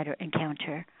patient-provider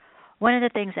encounter. One of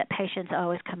the things that patients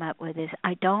always come up with is,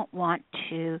 I don't want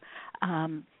to,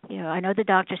 I know the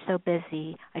doctor's so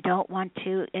busy. I don't want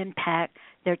to impact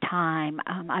their time.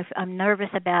 I'm nervous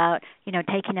about,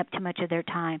 taking up too much of their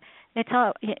time.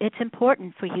 It's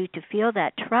important for you to feel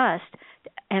that trust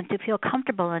and to feel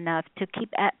comfortable enough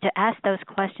to ask those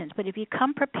questions. But if you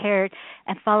come prepared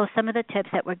and follow some of the tips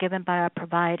that were given by our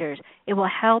providers, it will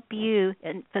help you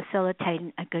in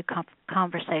facilitating a good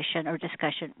conversation or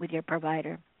discussion with your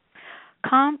provider.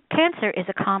 Cancer is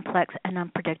a complex and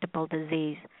unpredictable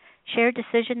disease. Shared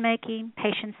decision-making,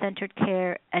 patient-centered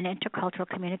care, and intercultural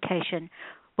communication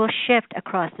will shift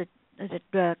across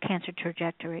the cancer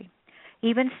trajectory.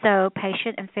 Even so,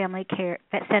 patient and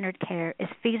family-centered care is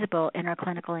feasible in our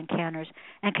clinical encounters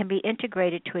and can be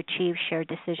integrated to achieve shared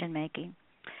decision-making.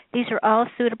 These are all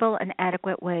suitable and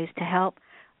adequate ways to help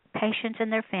patients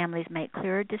and their families make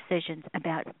clearer decisions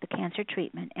about the cancer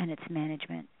treatment and its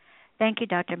management. Thank you,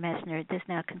 Dr. Messner. This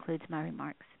now concludes my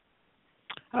remarks.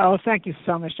 Oh, thank you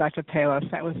so much, Dr. Palos.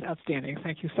 That was outstanding.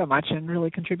 Thank you so much, and really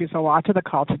contributes a lot to the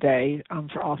call today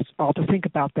for us all to think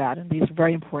about that and these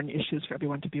very important issues for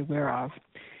everyone to be aware of.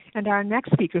 And our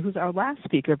next speaker, who's our last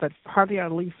speaker, but hardly our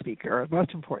least speaker, or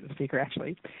most important speaker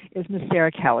actually, is Ms.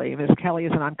 Sarah Kelly. Ms. Kelly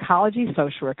is an oncology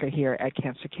social worker here at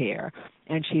Cancer Care,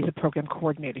 and she's a program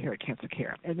coordinator here at Cancer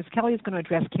Care. And Ms. Kelly is going to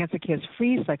address Cancer Care's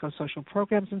free psychosocial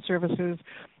programs and services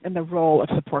and the role of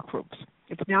support groups.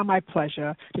 It's now my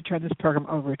pleasure to turn this program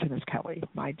over to Ms. Kelly,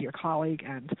 my dear colleague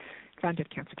and friend at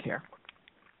Cancer Care.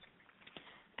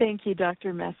 Thank you,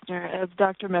 Dr. Messner. As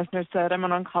Dr. Messner said, I'm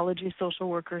an oncology social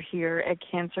worker here at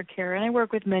Cancer Care, and I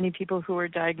work with many people who are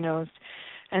diagnosed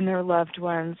and their loved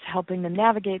ones, helping them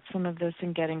navigate some of this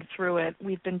and getting through it.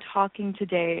 We've been talking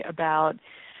today about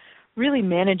really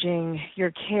managing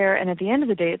your care, and at the end of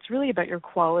the day, it's really about your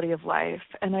quality of life.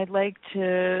 And I'd like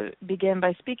to begin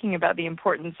by speaking about the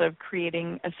importance of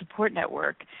creating a support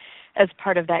network as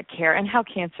part of that care and how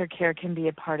Cancer Care can be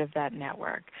a part of that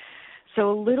network. So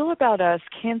a little about us.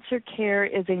 Cancer Care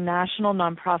is a national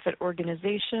nonprofit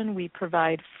organization. We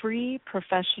provide free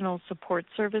professional support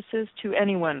services to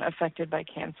anyone affected by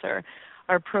cancer.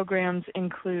 Our programs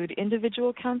include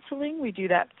individual counseling. We do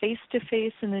that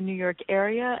face-to-face in the New York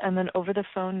area and then over the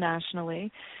phone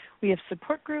nationally. We have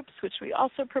support groups, which we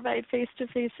also provide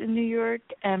face-to-face in New York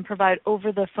and provide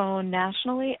over the phone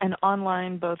nationally and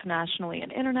online both nationally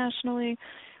and internationally.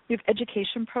 We have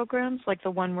education programs like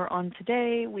the one we're on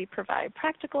today. We provide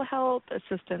practical help,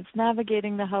 assistance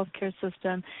navigating the healthcare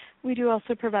system. We do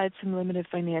also provide some limited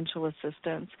financial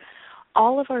assistance.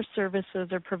 All of our services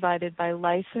are provided by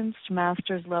licensed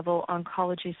master's level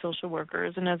oncology social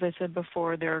workers, and as I said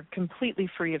before, they're completely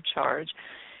free of charge.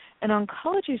 An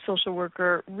oncology social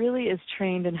worker really is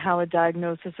trained in how a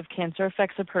diagnosis of cancer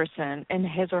affects a person and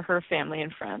his or her family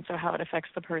and friends, or how it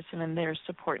affects the person and their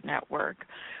support network.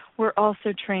 we're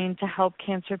also trained to help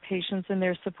cancer patients and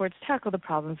their supports tackle the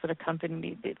problems that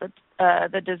accompany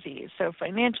the disease. So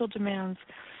financial demands,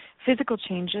 physical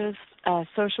changes,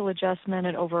 social adjustment,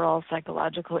 and overall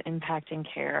psychological impact in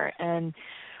care. And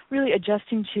really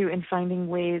adjusting to and finding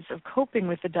ways of coping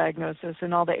with the diagnosis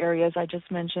in all the areas I just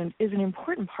mentioned is an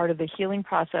important part of the healing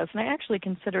process, and I actually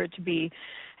consider it to be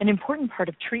an important part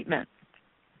of treatment.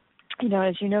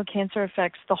 As you know, cancer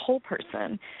affects the whole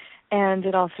person, and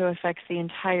it also affects the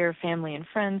entire family and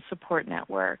friends support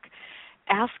network.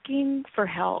 Asking for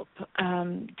help,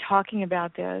 talking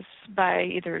about this by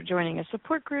either joining a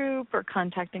support group or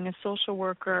contacting a social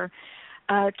worker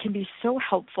can be so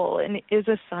helpful and is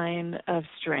a sign of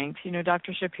strength.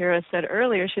 Dr. Shapiro said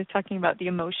earlier, she was talking about the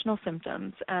emotional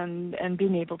symptoms and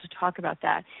being able to talk about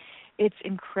that. It's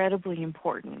incredibly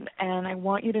important, and I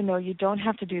want you to know you don't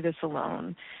have to do this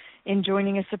alone. In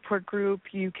joining a support group,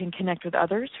 you can connect with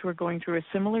others who are going through a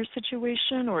similar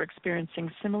situation or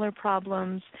experiencing similar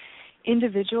problems.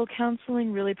 Individual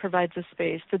counseling really provides a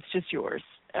space that's just yours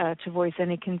to voice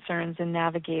any concerns and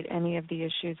navigate any of the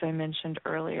issues I mentioned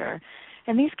earlier.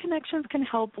 And these connections can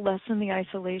help lessen the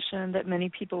isolation that many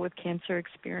people with cancer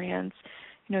experience.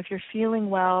 If you're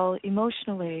feeling well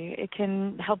emotionally, it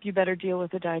can help you better deal with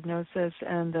the diagnosis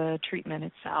and the treatment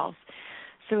itself.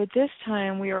 So at this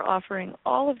time, we are offering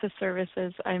all of the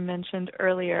services I mentioned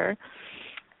earlier.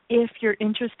 If you're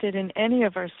interested in any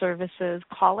of our services,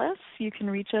 call us. You can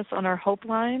reach us on our Hope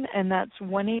line, and that's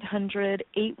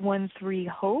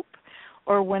 1-800-813-HOPE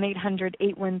or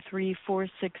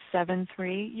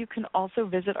 1-800-813-4673. You can also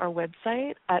visit our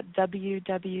website at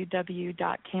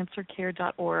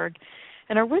www.cancercare.org.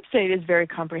 And our website is very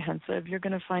comprehensive. You're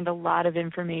going to find a lot of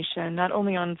information, not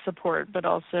only on support, but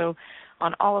also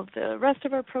on all of the rest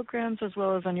of our programs, as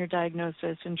well as on your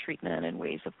diagnosis and treatment and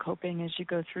ways of coping as you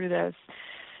go through this.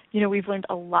 We've learned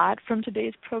a lot from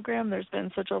today's program. There's been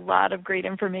such a lot of great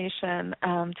information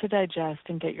to digest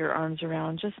and get your arms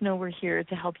around. Just know we're here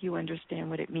to help you understand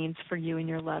what it means for you and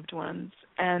your loved ones.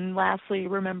 And lastly,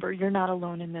 remember, you're not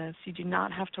alone in this. You do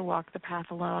not have to walk the path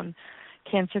alone.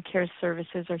 Cancer Care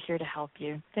Services are here to help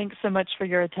you. Thanks so much for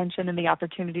your attention and the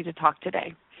opportunity to talk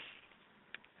today.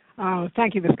 Oh,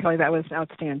 thank you, Ms. Kelly. That was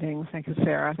outstanding. Thank you,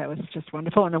 Sarah. That was just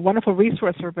wonderful, and a wonderful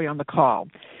resource for everybody on the call.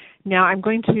 Now I'm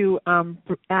going to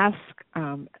ask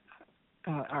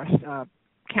our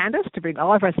Candace to bring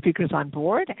all of our speakers on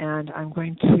board, and I'm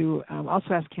going to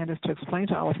also ask Candace to explain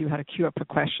to all of you how to queue up for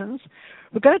questions.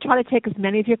 We're going to try to take as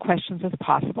many of your questions as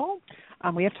possible.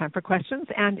 We have time for questions,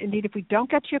 and indeed, if we don't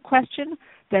get to your question,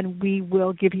 then we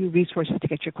will give you resources to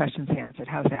get your questions answered.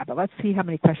 How's that? But let's see how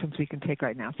many questions we can take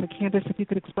right now. So, Candace, if you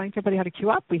could explain to everybody how to queue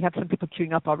up. We have some people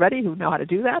queuing up already who know how to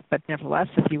do that, but nevertheless,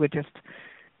 if you would just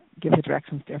give the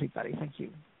directions to everybody. Thank you.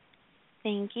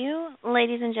 Thank you.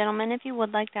 Ladies and gentlemen, if you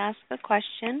would like to ask a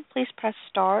question, please press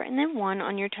star and then 1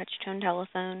 on your touch-tone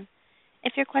telephone.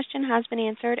 If your question has been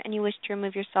answered and you wish to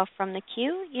remove yourself from the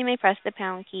queue, you may press the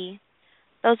pound key.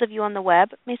 Those of you on the web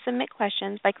may submit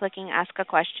questions by clicking Ask a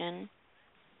Question.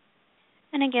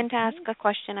 And again, to ask a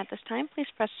question at this time, please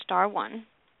press star 1.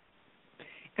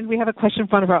 And we have a question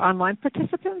from one of our online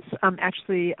participants,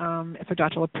 for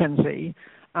Dr. Lipinzi.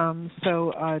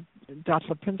 Dr.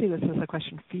 Lipinzi, this is a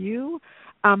question for you.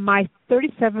 My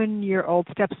 37-year-old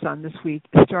stepson this week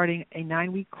is starting a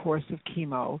 9-week course of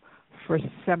chemo for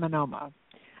seminoma.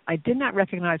 I did not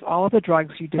recognize all of the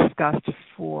drugs you discussed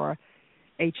for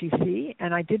HEC,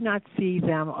 and I did not see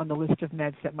them on the list of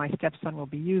meds that my stepson will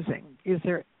be using. Is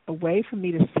there a way for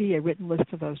me to see a written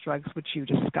list of those drugs which you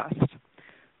discussed?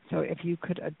 So if you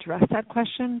could address that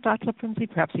question, Dr. Lipinzi,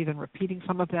 perhaps even repeating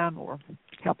some of them or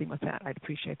helping with that, I'd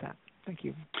appreciate that. Thank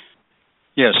you.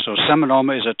 Yes, so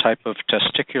seminoma is a type of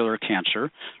testicular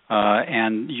cancer,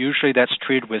 and usually that's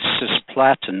treated with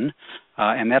cisplatin,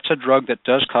 and that's a drug that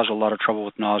does cause a lot of trouble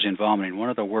with nausea and vomiting, one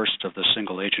of the worst of the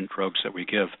single-agent drugs that we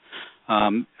give.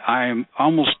 I'm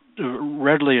almost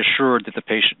readily assured that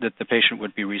the patient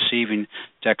would be receiving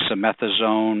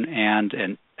dexamethasone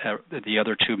and the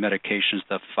other two medications,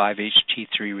 the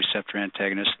 5-HT3 receptor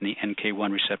antagonist and the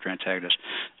NK1 receptor antagonist.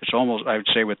 It's almost, I would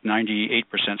say, with 98%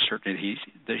 certainty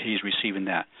that he's receiving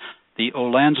that. The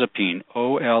olanzapine,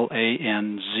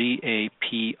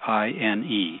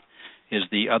 OLANZAPINE, is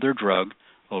the other drug.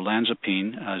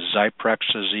 Olanzapine,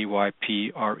 Zyprexa,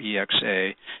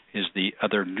 ZYPREXA, is the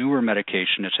other newer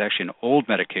medication. It's actually an old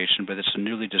medication, but it's a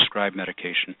newly described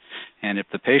medication. And if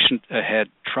the patient had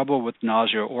trouble with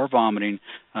nausea or vomiting,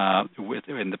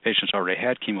 and the patient's already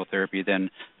had chemotherapy, then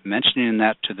mentioning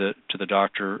that to the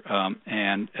doctor,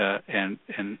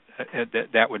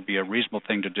 that would be a reasonable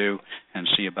thing to do, and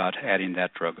see about adding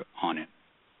that drug on it.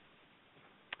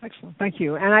 Excellent. Thank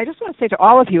you. And I just want to say to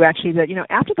all of you, actually, that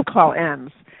after the call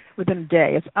ends, within a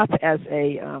day, it's up as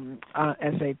a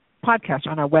podcast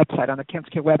on our website, on the Cancer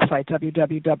Care website,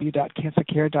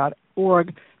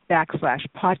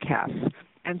 www.cancercare.org/podcasts.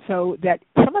 And so that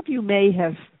some of you may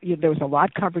have, there was a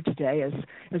lot covered today, as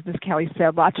Ms. Kelly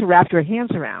said, lots to wrap your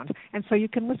hands around. And so you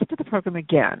can listen to the program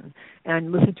again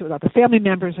and listen to it with other family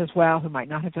members as well who might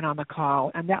not have been on the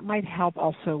call. And that might help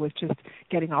also with just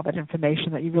getting all that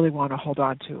information that you really want to hold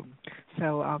on to.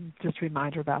 So just a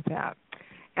reminder about that.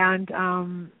 And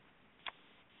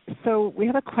so we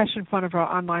have a question from one of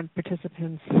our online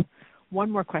participants. One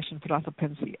more question for Dr.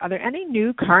 Pinsey. Are there any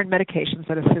new current medications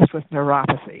that assist with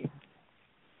neuropathy?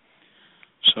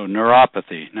 So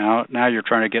neuropathy. Now you're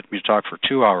trying to get me to talk for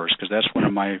 2 hours because that's one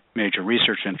of my major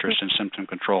research interests in symptom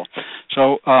control.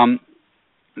 So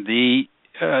the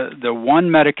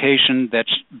one medication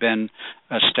that's been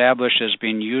established as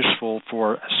being useful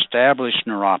for established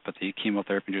neuropathy,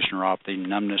 chemotherapy-induced neuropathy,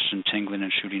 numbness and tingling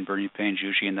and shooting burning pains,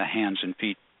 usually in the hands and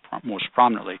feet most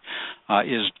prominently,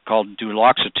 is called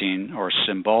duloxetine or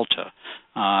Cymbalta.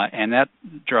 And that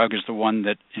drug is the one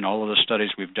that in all of the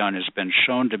studies we've done has been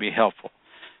shown to be helpful.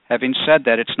 Having said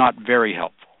that, it's not very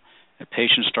helpful. The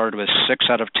patient started with 6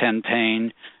 out of 10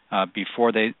 pain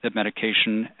before the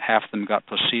medication. Half of them got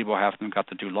placebo, half of them got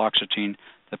the duloxetine.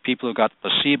 The people who got the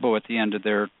placebo at the end of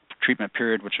their treatment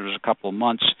period, which was a couple of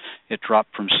months, it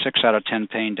dropped from 6 out of 10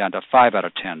 pain down to 5 out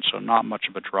of 10, so not much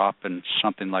of a drop and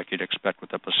something like you'd expect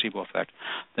with a placebo effect.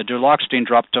 The duloxetine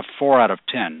dropped to 4 out of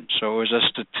 10, so it was a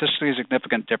statistically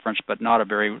significant difference, but not a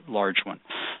very large one.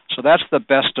 So that's the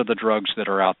best of the drugs that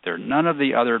are out there. None of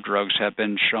the other drugs have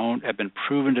been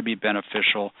proven to be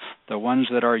beneficial. The ones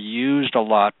that are used a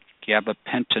lot,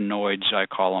 gabapentinoids, I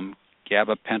call them,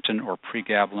 gabapentin or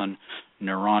pregabalin,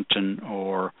 Neurontin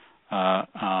or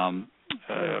pregabalin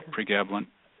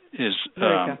is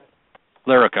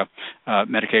Lyrica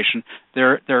medication.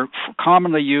 They're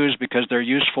commonly used because they're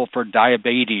useful for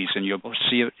diabetes, and you've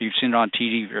seen it on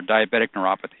TV for diabetic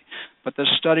neuropathy. But the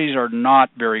studies are not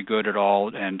very good at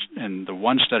all, and the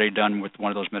one study done with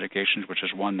one of those medications, which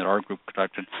is one that our group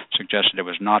conducted, suggested it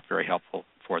was not very helpful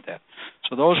for that.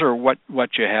 So those are what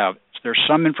you have. There's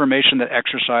some information that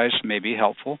exercise may be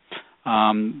helpful.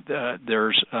 There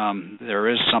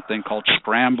is something called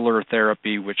scrambler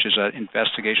therapy, which is an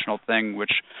investigational thing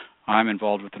which I'm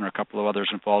involved with and a couple of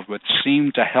others involved with,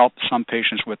 seem to help some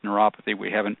patients with neuropathy. We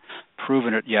haven't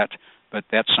proven it yet, but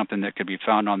that's something that could be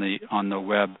found on the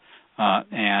web.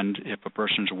 And if a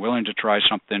person's willing to try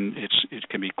something, it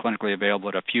can be clinically available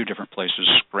at a few different places.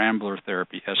 Scrambler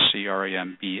therapy,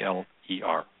 SCRAMBLER.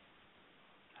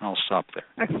 And I'll stop there.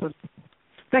 Excellent.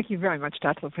 Thank you very much,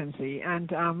 Dr. Lipinski. And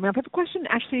we have a question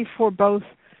actually for both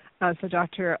so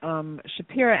Dr.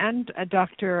 Shapira and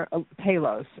Dr.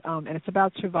 Palos, and it's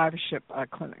about survivorship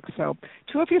clinics. So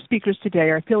 2 of your speakers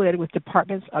today are affiliated with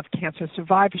Departments of Cancer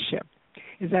Survivorship.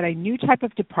 Is that a new type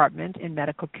of department in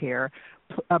medical care?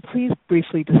 Please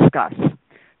briefly discuss.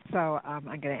 So I'm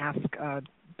going to ask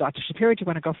Dr. Shapira, do you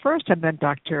want to go first, and then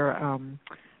Dr.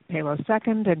 Palos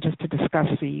second, and just to discuss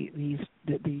the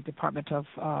Department of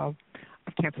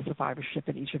Cancer Survivorship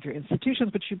in each of your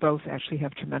institutions, which you both actually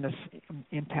have tremendous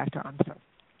impact on. So,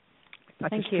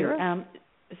 thank you.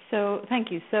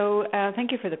 Thank you.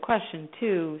 Thank you for the question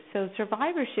too. So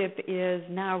survivorship is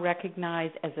now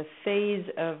recognized as a phase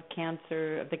of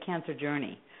the cancer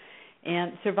journey.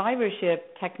 And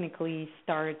survivorship technically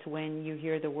starts when you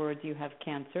hear the words "you have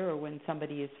cancer" or when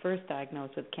somebody is first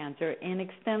diagnosed with cancer, and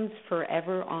extends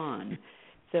forever on.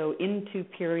 So into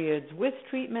periods with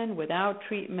treatment, without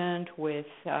treatment,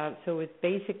 so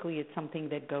it's something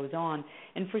that goes on.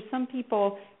 And for some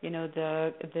people,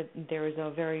 there is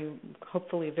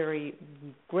hopefully a very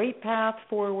great path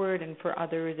forward, and for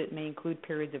others it may include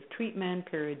periods of treatment,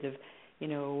 periods of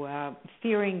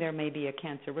fearing there may be a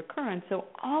cancer recurrence. So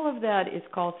all of that is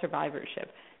called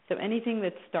survivorship. So anything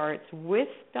that starts with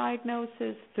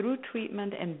diagnosis, through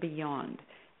treatment, and beyond.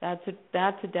 That's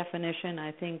a definition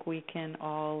I think we can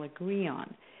all agree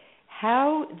on.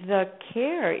 How the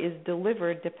care is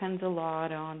delivered depends a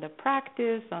lot on the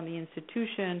practice, on the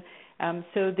institution.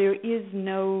 So there is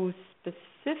no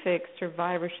specific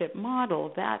survivorship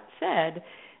model. That said,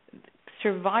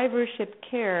 survivorship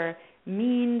care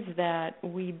means that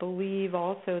we believe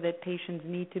also that patients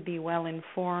need to be well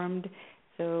informed.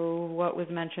 So what was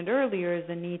mentioned earlier is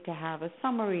the need to have a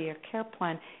summary, a care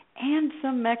plan, and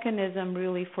some mechanism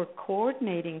really for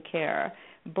coordinating care,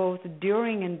 both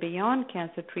during and beyond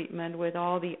cancer treatment with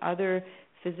all the other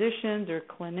physicians or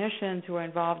clinicians who are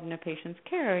involved in a patient's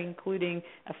care, including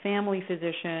a family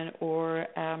physician or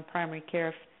primary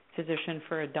care physician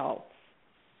for adults.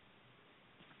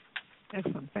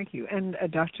 Excellent. Thank you. And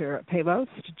Dr. Palos,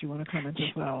 did you want to comment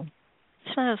as well?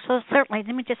 So certainly,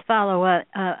 let me just follow up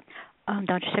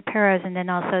Dr. Shapiro's, and then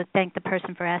also thank the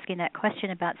person for asking that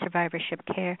question about survivorship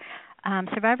care.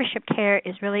 Survivorship care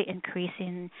is really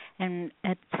increasing, and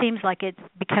it seems like it's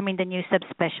becoming the new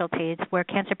subspecialty. It's where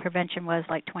cancer prevention was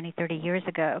like 20, 30 years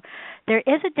ago. There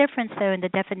is a difference, though, in the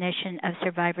definition of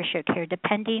survivorship care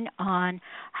depending on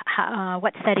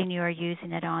what setting you are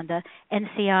using it on. The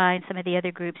NCI and some of the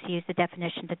other groups use the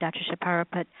definition that Dr. Shapiro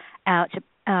put out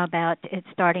about it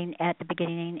starting at the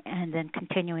beginning and then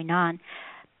continuing on.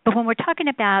 But when we're talking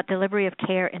about delivery of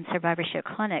care in survivorship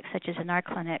clinics, such as in our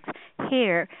clinics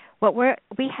here,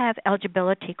 we have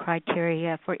eligibility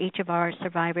criteria for each of our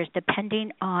survivors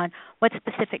depending on what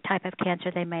specific type of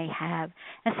cancer they may have.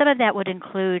 And some of that would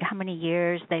include how many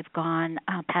years they've gone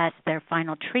past their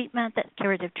final treatment, that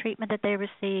curative treatment that they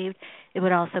received. It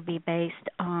would also be based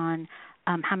on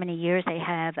how many years they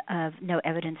have of no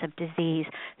evidence of disease.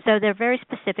 So they're very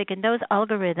specific, and those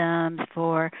algorithms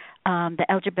for the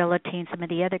eligibility and some of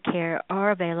the other care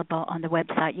are available on the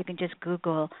website. You can just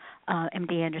Google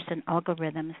MD Anderson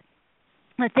algorithms.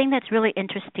 The thing that's really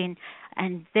interesting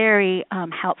and very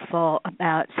helpful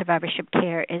about survivorship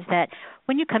care is that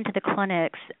when you come to the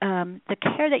clinics, the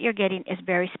care that you're getting is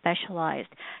very specialized.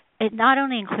 It not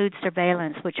only includes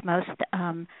surveillance, which most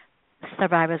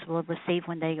survivors will receive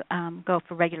when they go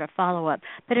for regular follow-up,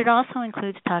 but it also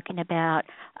includes talking about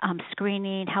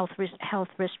screening, health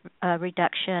risk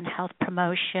reduction, health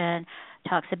promotion,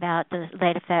 talks about the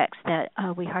late effects that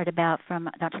we heard about from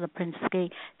Dr.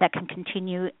 Lipinski that can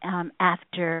continue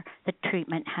after the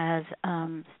treatment has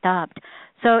stopped.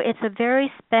 So it's a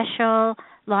very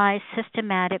specialized,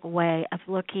 systematic way of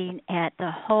looking at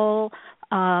the whole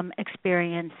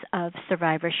experience of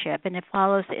survivorship, and it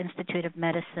follows the Institute of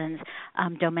Medicine's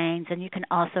domains. And you can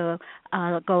also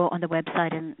go on the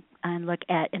website and look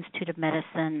at Institute of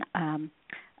Medicine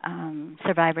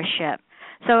survivorship.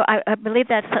 So I believe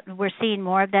we're seeing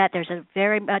more of that. There's a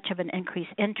very much of an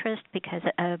increased interest because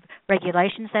of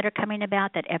regulations that are coming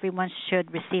about that everyone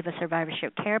should receive a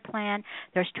survivorship care plan.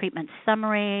 There's treatment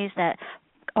summaries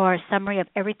or a summary of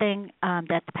everything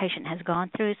that the patient has gone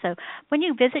through. So when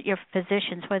you visit your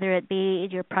physicians, whether it be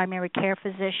your primary care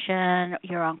physician,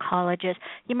 your oncologist,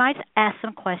 you might ask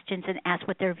some questions and ask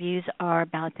what their views are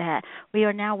about that. We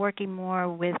are now working more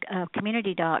with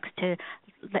community docs to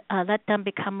let them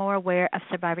become more aware of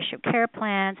survivorship care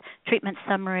plans, treatment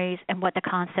summaries, and what the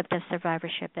concept of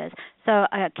survivorship is. So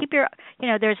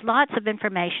there's lots of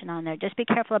information on there. Just be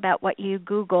careful about what you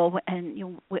Google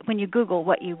when you Google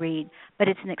what you read, but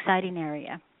it's an exciting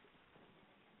area.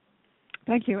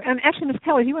 Thank you. And actually, Ms.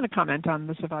 Kelly, do you want to comment on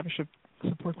the survivorship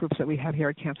support groups that we have here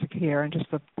at Cancer Care and just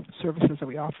the services that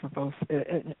we offer both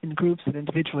in groups and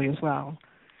individually as well?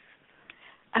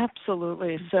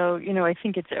 Absolutely. So, I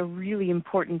think it's a really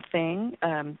important thing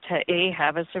to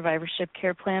have a survivorship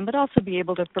care plan, but also be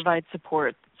able to provide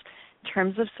support in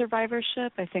terms of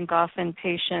survivorship. I think often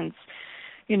patients,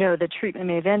 the treatment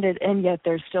may have ended, and yet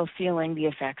they're still feeling the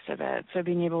effects of it. So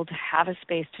being able to have a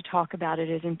space to talk about it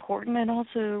is important, and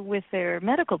also with their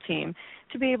medical team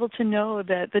to be able to know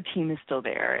that the team is still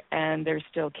there and they're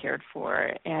still cared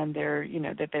for, and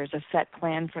that there's a set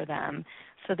plan for them,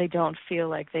 so they don't feel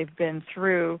like they've been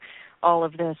through all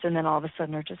of this and then all of a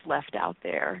sudden are just left out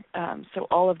there. So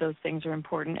all of those things are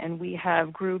important, and we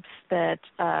have groups that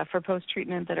for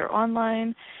post-treatment that are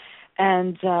online,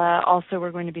 and also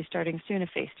we're going to be starting soon a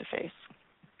face-to-face.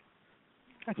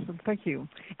 Excellent. Thank you.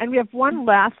 And we have one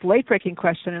last late-breaking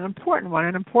question, an important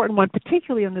one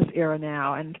particularly in this era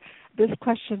now. And this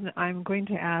question I'm going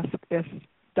to ask if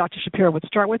Dr. Shapiro would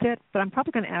start with it, but I'm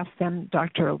probably going to ask then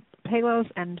Dr. Palos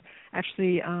and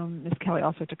actually Ms. Kelly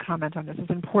also to comment on this. It's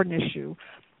an important issue.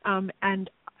 And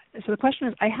so the question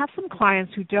is, I have some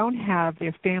clients who don't have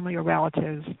their family or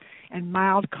relatives and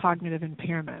mild cognitive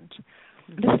impairment.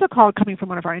 This is a call coming from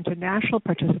one of our international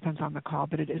participants on the call,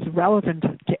 but it is relevant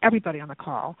to everybody on the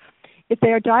call. If they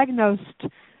are diagnosed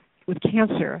with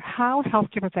cancer, how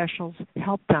healthcare professionals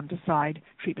help them decide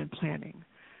treatment planning?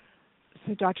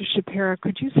 So, Dr. Shapiro,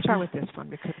 could you start with this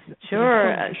one?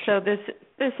 Sure. So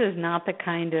this is not the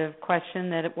kind of question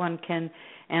that one can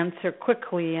answer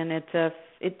quickly, and it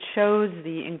shows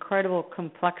the incredible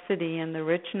complexity and the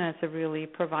richness of really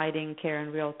providing care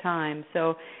in real time.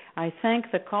 So I thank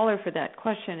the caller for that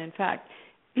question. In fact,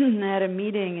 at a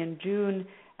meeting in June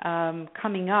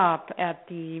coming up at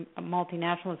the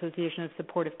Multinational Association of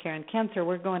Supportive Care in Cancer,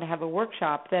 we're going to have a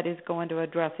workshop that is going to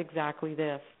address exactly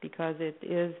this, because it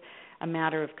is a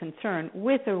matter of concern,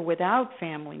 with or without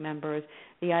family members.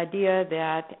 The idea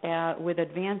that with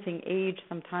advancing age,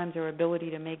 sometimes our ability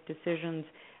to make decisions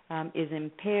is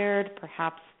impaired.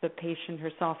 Perhaps the patient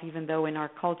herself, even though in our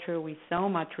culture we so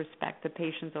much respect the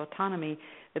patient's autonomy,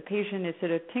 the patient is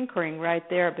sort of tinkering right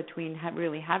there between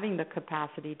really having the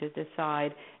capacity to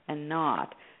decide and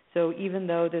not. So even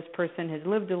though this person has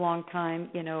lived a long time,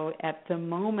 at the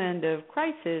moment of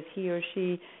crisis, he or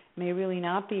she may really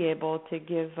not be able to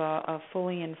give a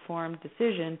fully informed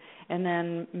decision, and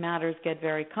then matters get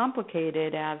very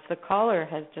complicated, as the caller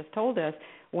has just told us,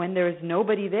 when there's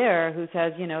nobody there who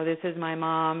says, this is my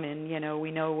mom, and,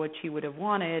 we know what she would have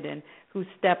wanted, and who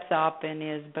steps up and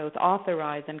is both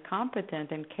authorized and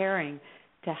competent and caring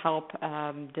to help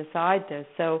decide this.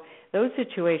 So those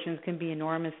situations can be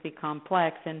enormously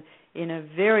complex, and in a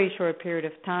very short period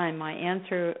of time, my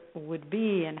answer would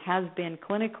be, and has been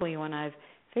clinically when I've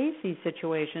faced these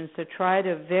situations, to try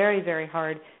to very, very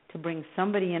hard to bring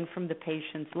somebody in from the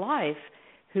patient's life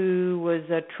who was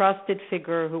a trusted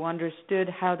figure, who understood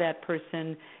how that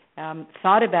person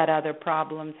thought about other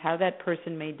problems, how that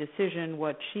person made decision,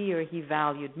 what she or he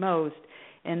valued most,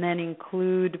 and then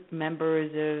include members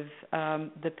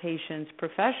of the patient's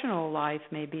professional life,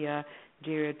 maybe a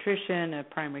geriatrician, a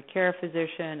primary care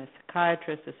physician, a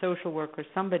psychiatrist, a social worker,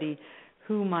 somebody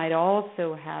who might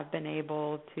also have been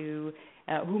able to,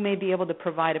 who may be able to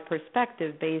provide a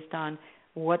perspective based on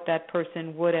what that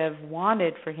person would have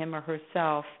wanted for him or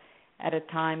herself at a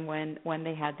time when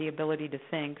they had the ability to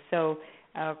think. So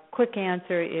quick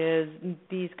answer is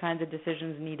these kinds of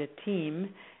decisions need a team,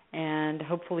 and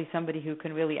hopefully somebody who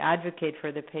can really advocate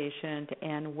for the patient,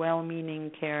 and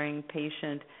well-meaning, caring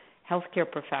patient healthcare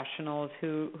professionals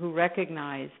who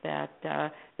recognize that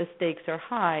the stakes are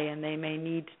high and they may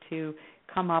need to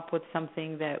come up with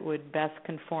something that would best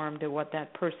conform to what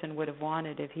that person would have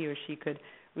wanted if he or she could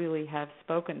really have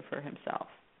spoken for himself.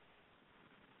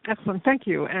 Excellent. Thank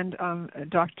you. And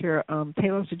Dr.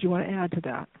 Palos, did you want to add to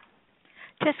that?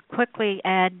 Just quickly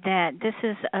add that this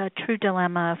is a true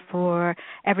dilemma for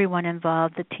everyone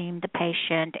involved, the team, the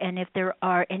patient, and if there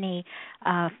are any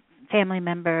family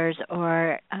members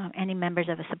or any members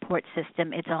of a support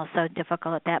system, it's also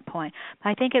difficult at that point.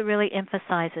 But I think it really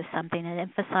emphasizes something. It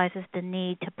emphasizes the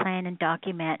need to plan and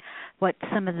document what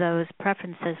some of those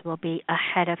preferences will be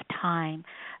ahead of time.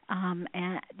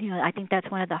 And I think that's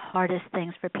one of the hardest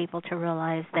things for people to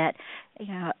realize, that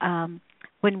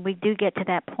when we do get to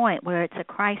that point where it's a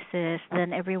crisis,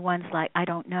 then everyone's like, I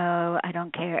don't know, I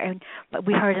don't care. But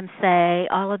we heard him say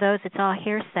all of those, it's all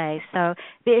hearsay. So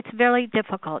it's very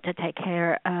difficult to take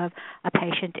care of a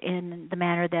patient in the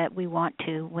manner that we want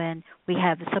to when we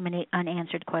have so many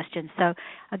unanswered questions. So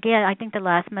again, I think the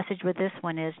last message with this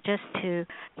one is just to,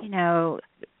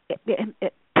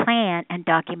 plan and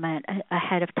document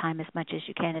ahead of time as much as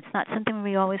you can. It's not something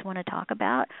we always want to talk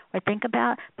about or think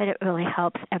about, but it really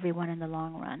helps everyone in the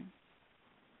long run.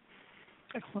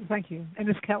 Excellent. Thank you. And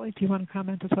Ms. Kelly, do you want to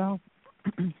comment as well?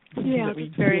 Yeah, I'll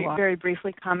just very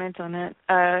briefly comment on it,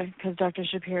 because Dr.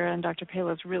 Shapira and Dr.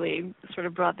 Palos really sort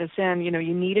of brought this in. You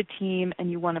need a team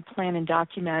and you want to plan and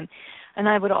document. And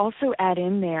I would also add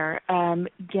in there,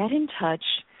 get in touch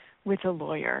with a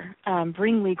lawyer,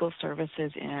 bring legal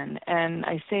services in. And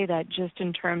I say that just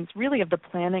in terms really of the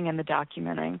planning and the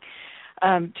documenting.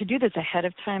 To do this ahead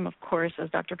of time, of course,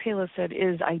 as Dr. Palos said,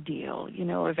 is ideal.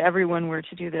 If everyone were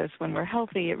to do this when we're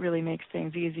healthy, it really makes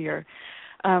things easier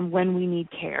when we need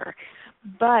care.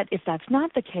 But if that's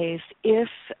not the case, if,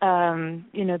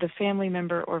 the family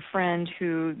member or friend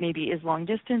who maybe is long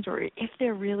distance, or if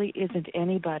there really isn't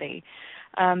anybody,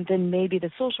 then maybe the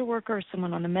social worker or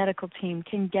someone on the medical team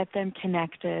can get them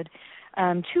connected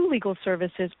to legal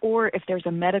services, or if there's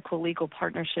a medical legal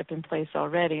partnership in place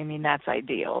already, that's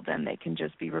ideal. Then they can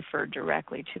just be referred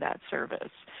directly to that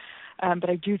service. But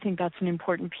I do think that's an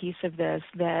important piece of this,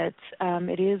 that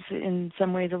it is in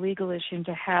some ways a legal issue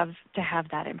to have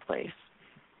that in place.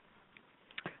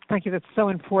 Thank you. That's so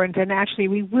important. And actually,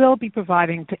 we will be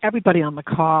providing to everybody on the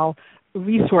call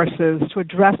resources to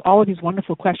address all of these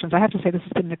wonderful questions. I have to say this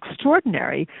has been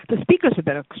extraordinary. The speakers have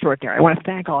been extraordinary. I want to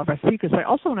thank all of our speakers, but I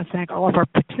also want to thank all of our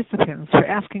participants for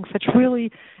asking such really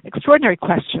extraordinary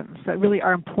questions that really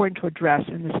are important to address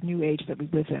in this new age that we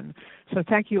live in. So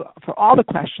thank you for all the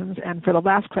questions. And for the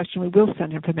last question, we will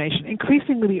send information.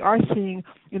 Increasingly, we are seeing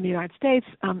in the United States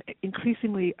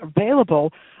increasingly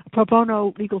available pro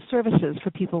bono legal services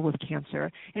for people with cancer.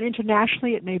 And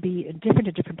internationally, it may be different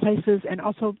in different places, and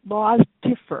also laws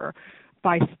differ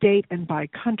by state and by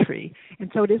country. And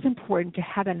so it is important to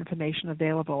have that information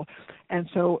available. And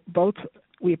so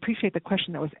we appreciate the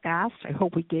question that was asked. I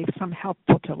hope we gave some help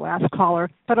to the last caller,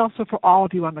 but also for all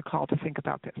of you on the call to think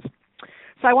about this.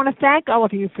 So I want to thank all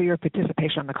of you for your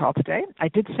participation on the call today. I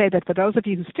did say that for those of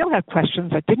you who still have questions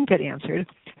that didn't get answered,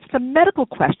 it's a medical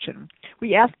question,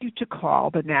 we ask you to call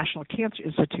the National Cancer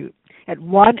Institute at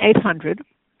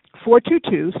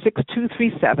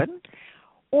 1-800-422-6237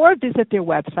 or visit their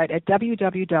website at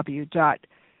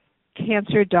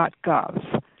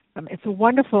www.cancer.gov. It's a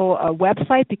wonderful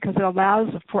website because it allows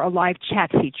for a live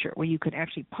chat feature where you can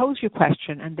actually pose your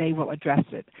question and they will address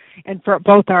it. And for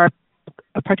both our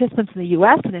participants in the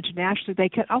U.S. and internationally, they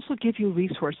can also give you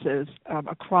resources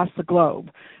across the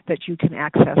globe that you can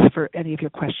access for any of your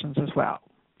questions as well.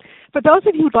 For those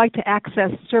of you who would like to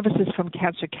access services from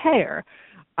Cancer Care,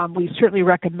 we certainly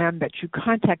recommend that you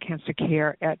contact Cancer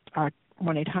Care at our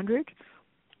 1-800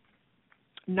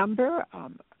 number,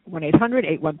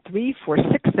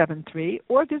 1-800-813-4673,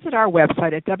 or visit our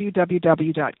website at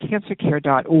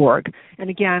www.cancercare.org. And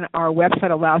again, our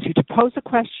website allows you to pose a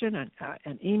question,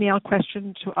 an email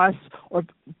question to us, or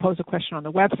pose a question on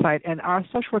the website, and our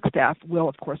social work staff will,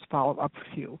 of course, follow up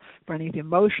with you for any of the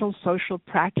emotional, social,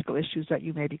 practical issues that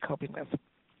you may be coping with.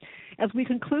 As we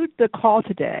conclude the call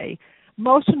today,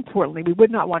 most importantly, we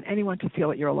would not want anyone to feel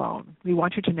that you're alone. We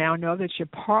want you to now know that you're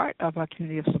part of a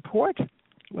community of support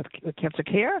with Cancer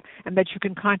Care, and that you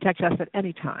can contact us at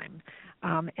any time.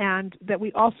 And that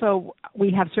we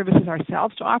have services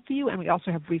ourselves to offer you, and we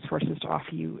also have resources to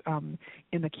offer you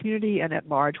in the community and at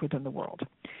large within the world.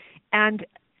 And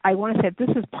I want to say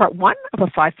this is part one of a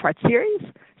 5-part series,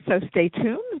 so stay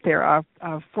tuned. There are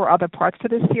 4 other parts to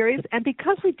this series, and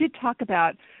because we did talk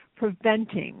about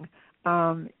preventing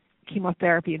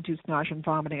chemotherapy-induced nausea and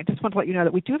vomiting, I just want to let you know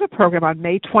that we do have a program on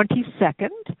May 22nd.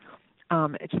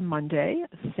 It's a Monday,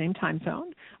 same time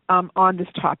zone, on this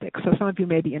topic. So some of you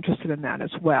may be interested in that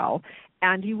as well.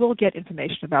 And you will get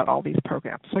information about all these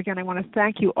programs. So again, I want to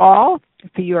thank you all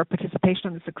for your participation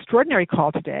on this extraordinary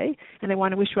call today. And I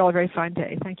want to wish you all a very fine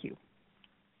day. Thank you.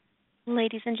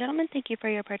 Ladies and gentlemen, thank you for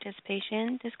your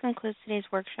participation. This concludes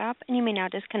today's workshop, and you may now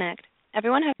disconnect.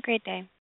 Everyone have a great day.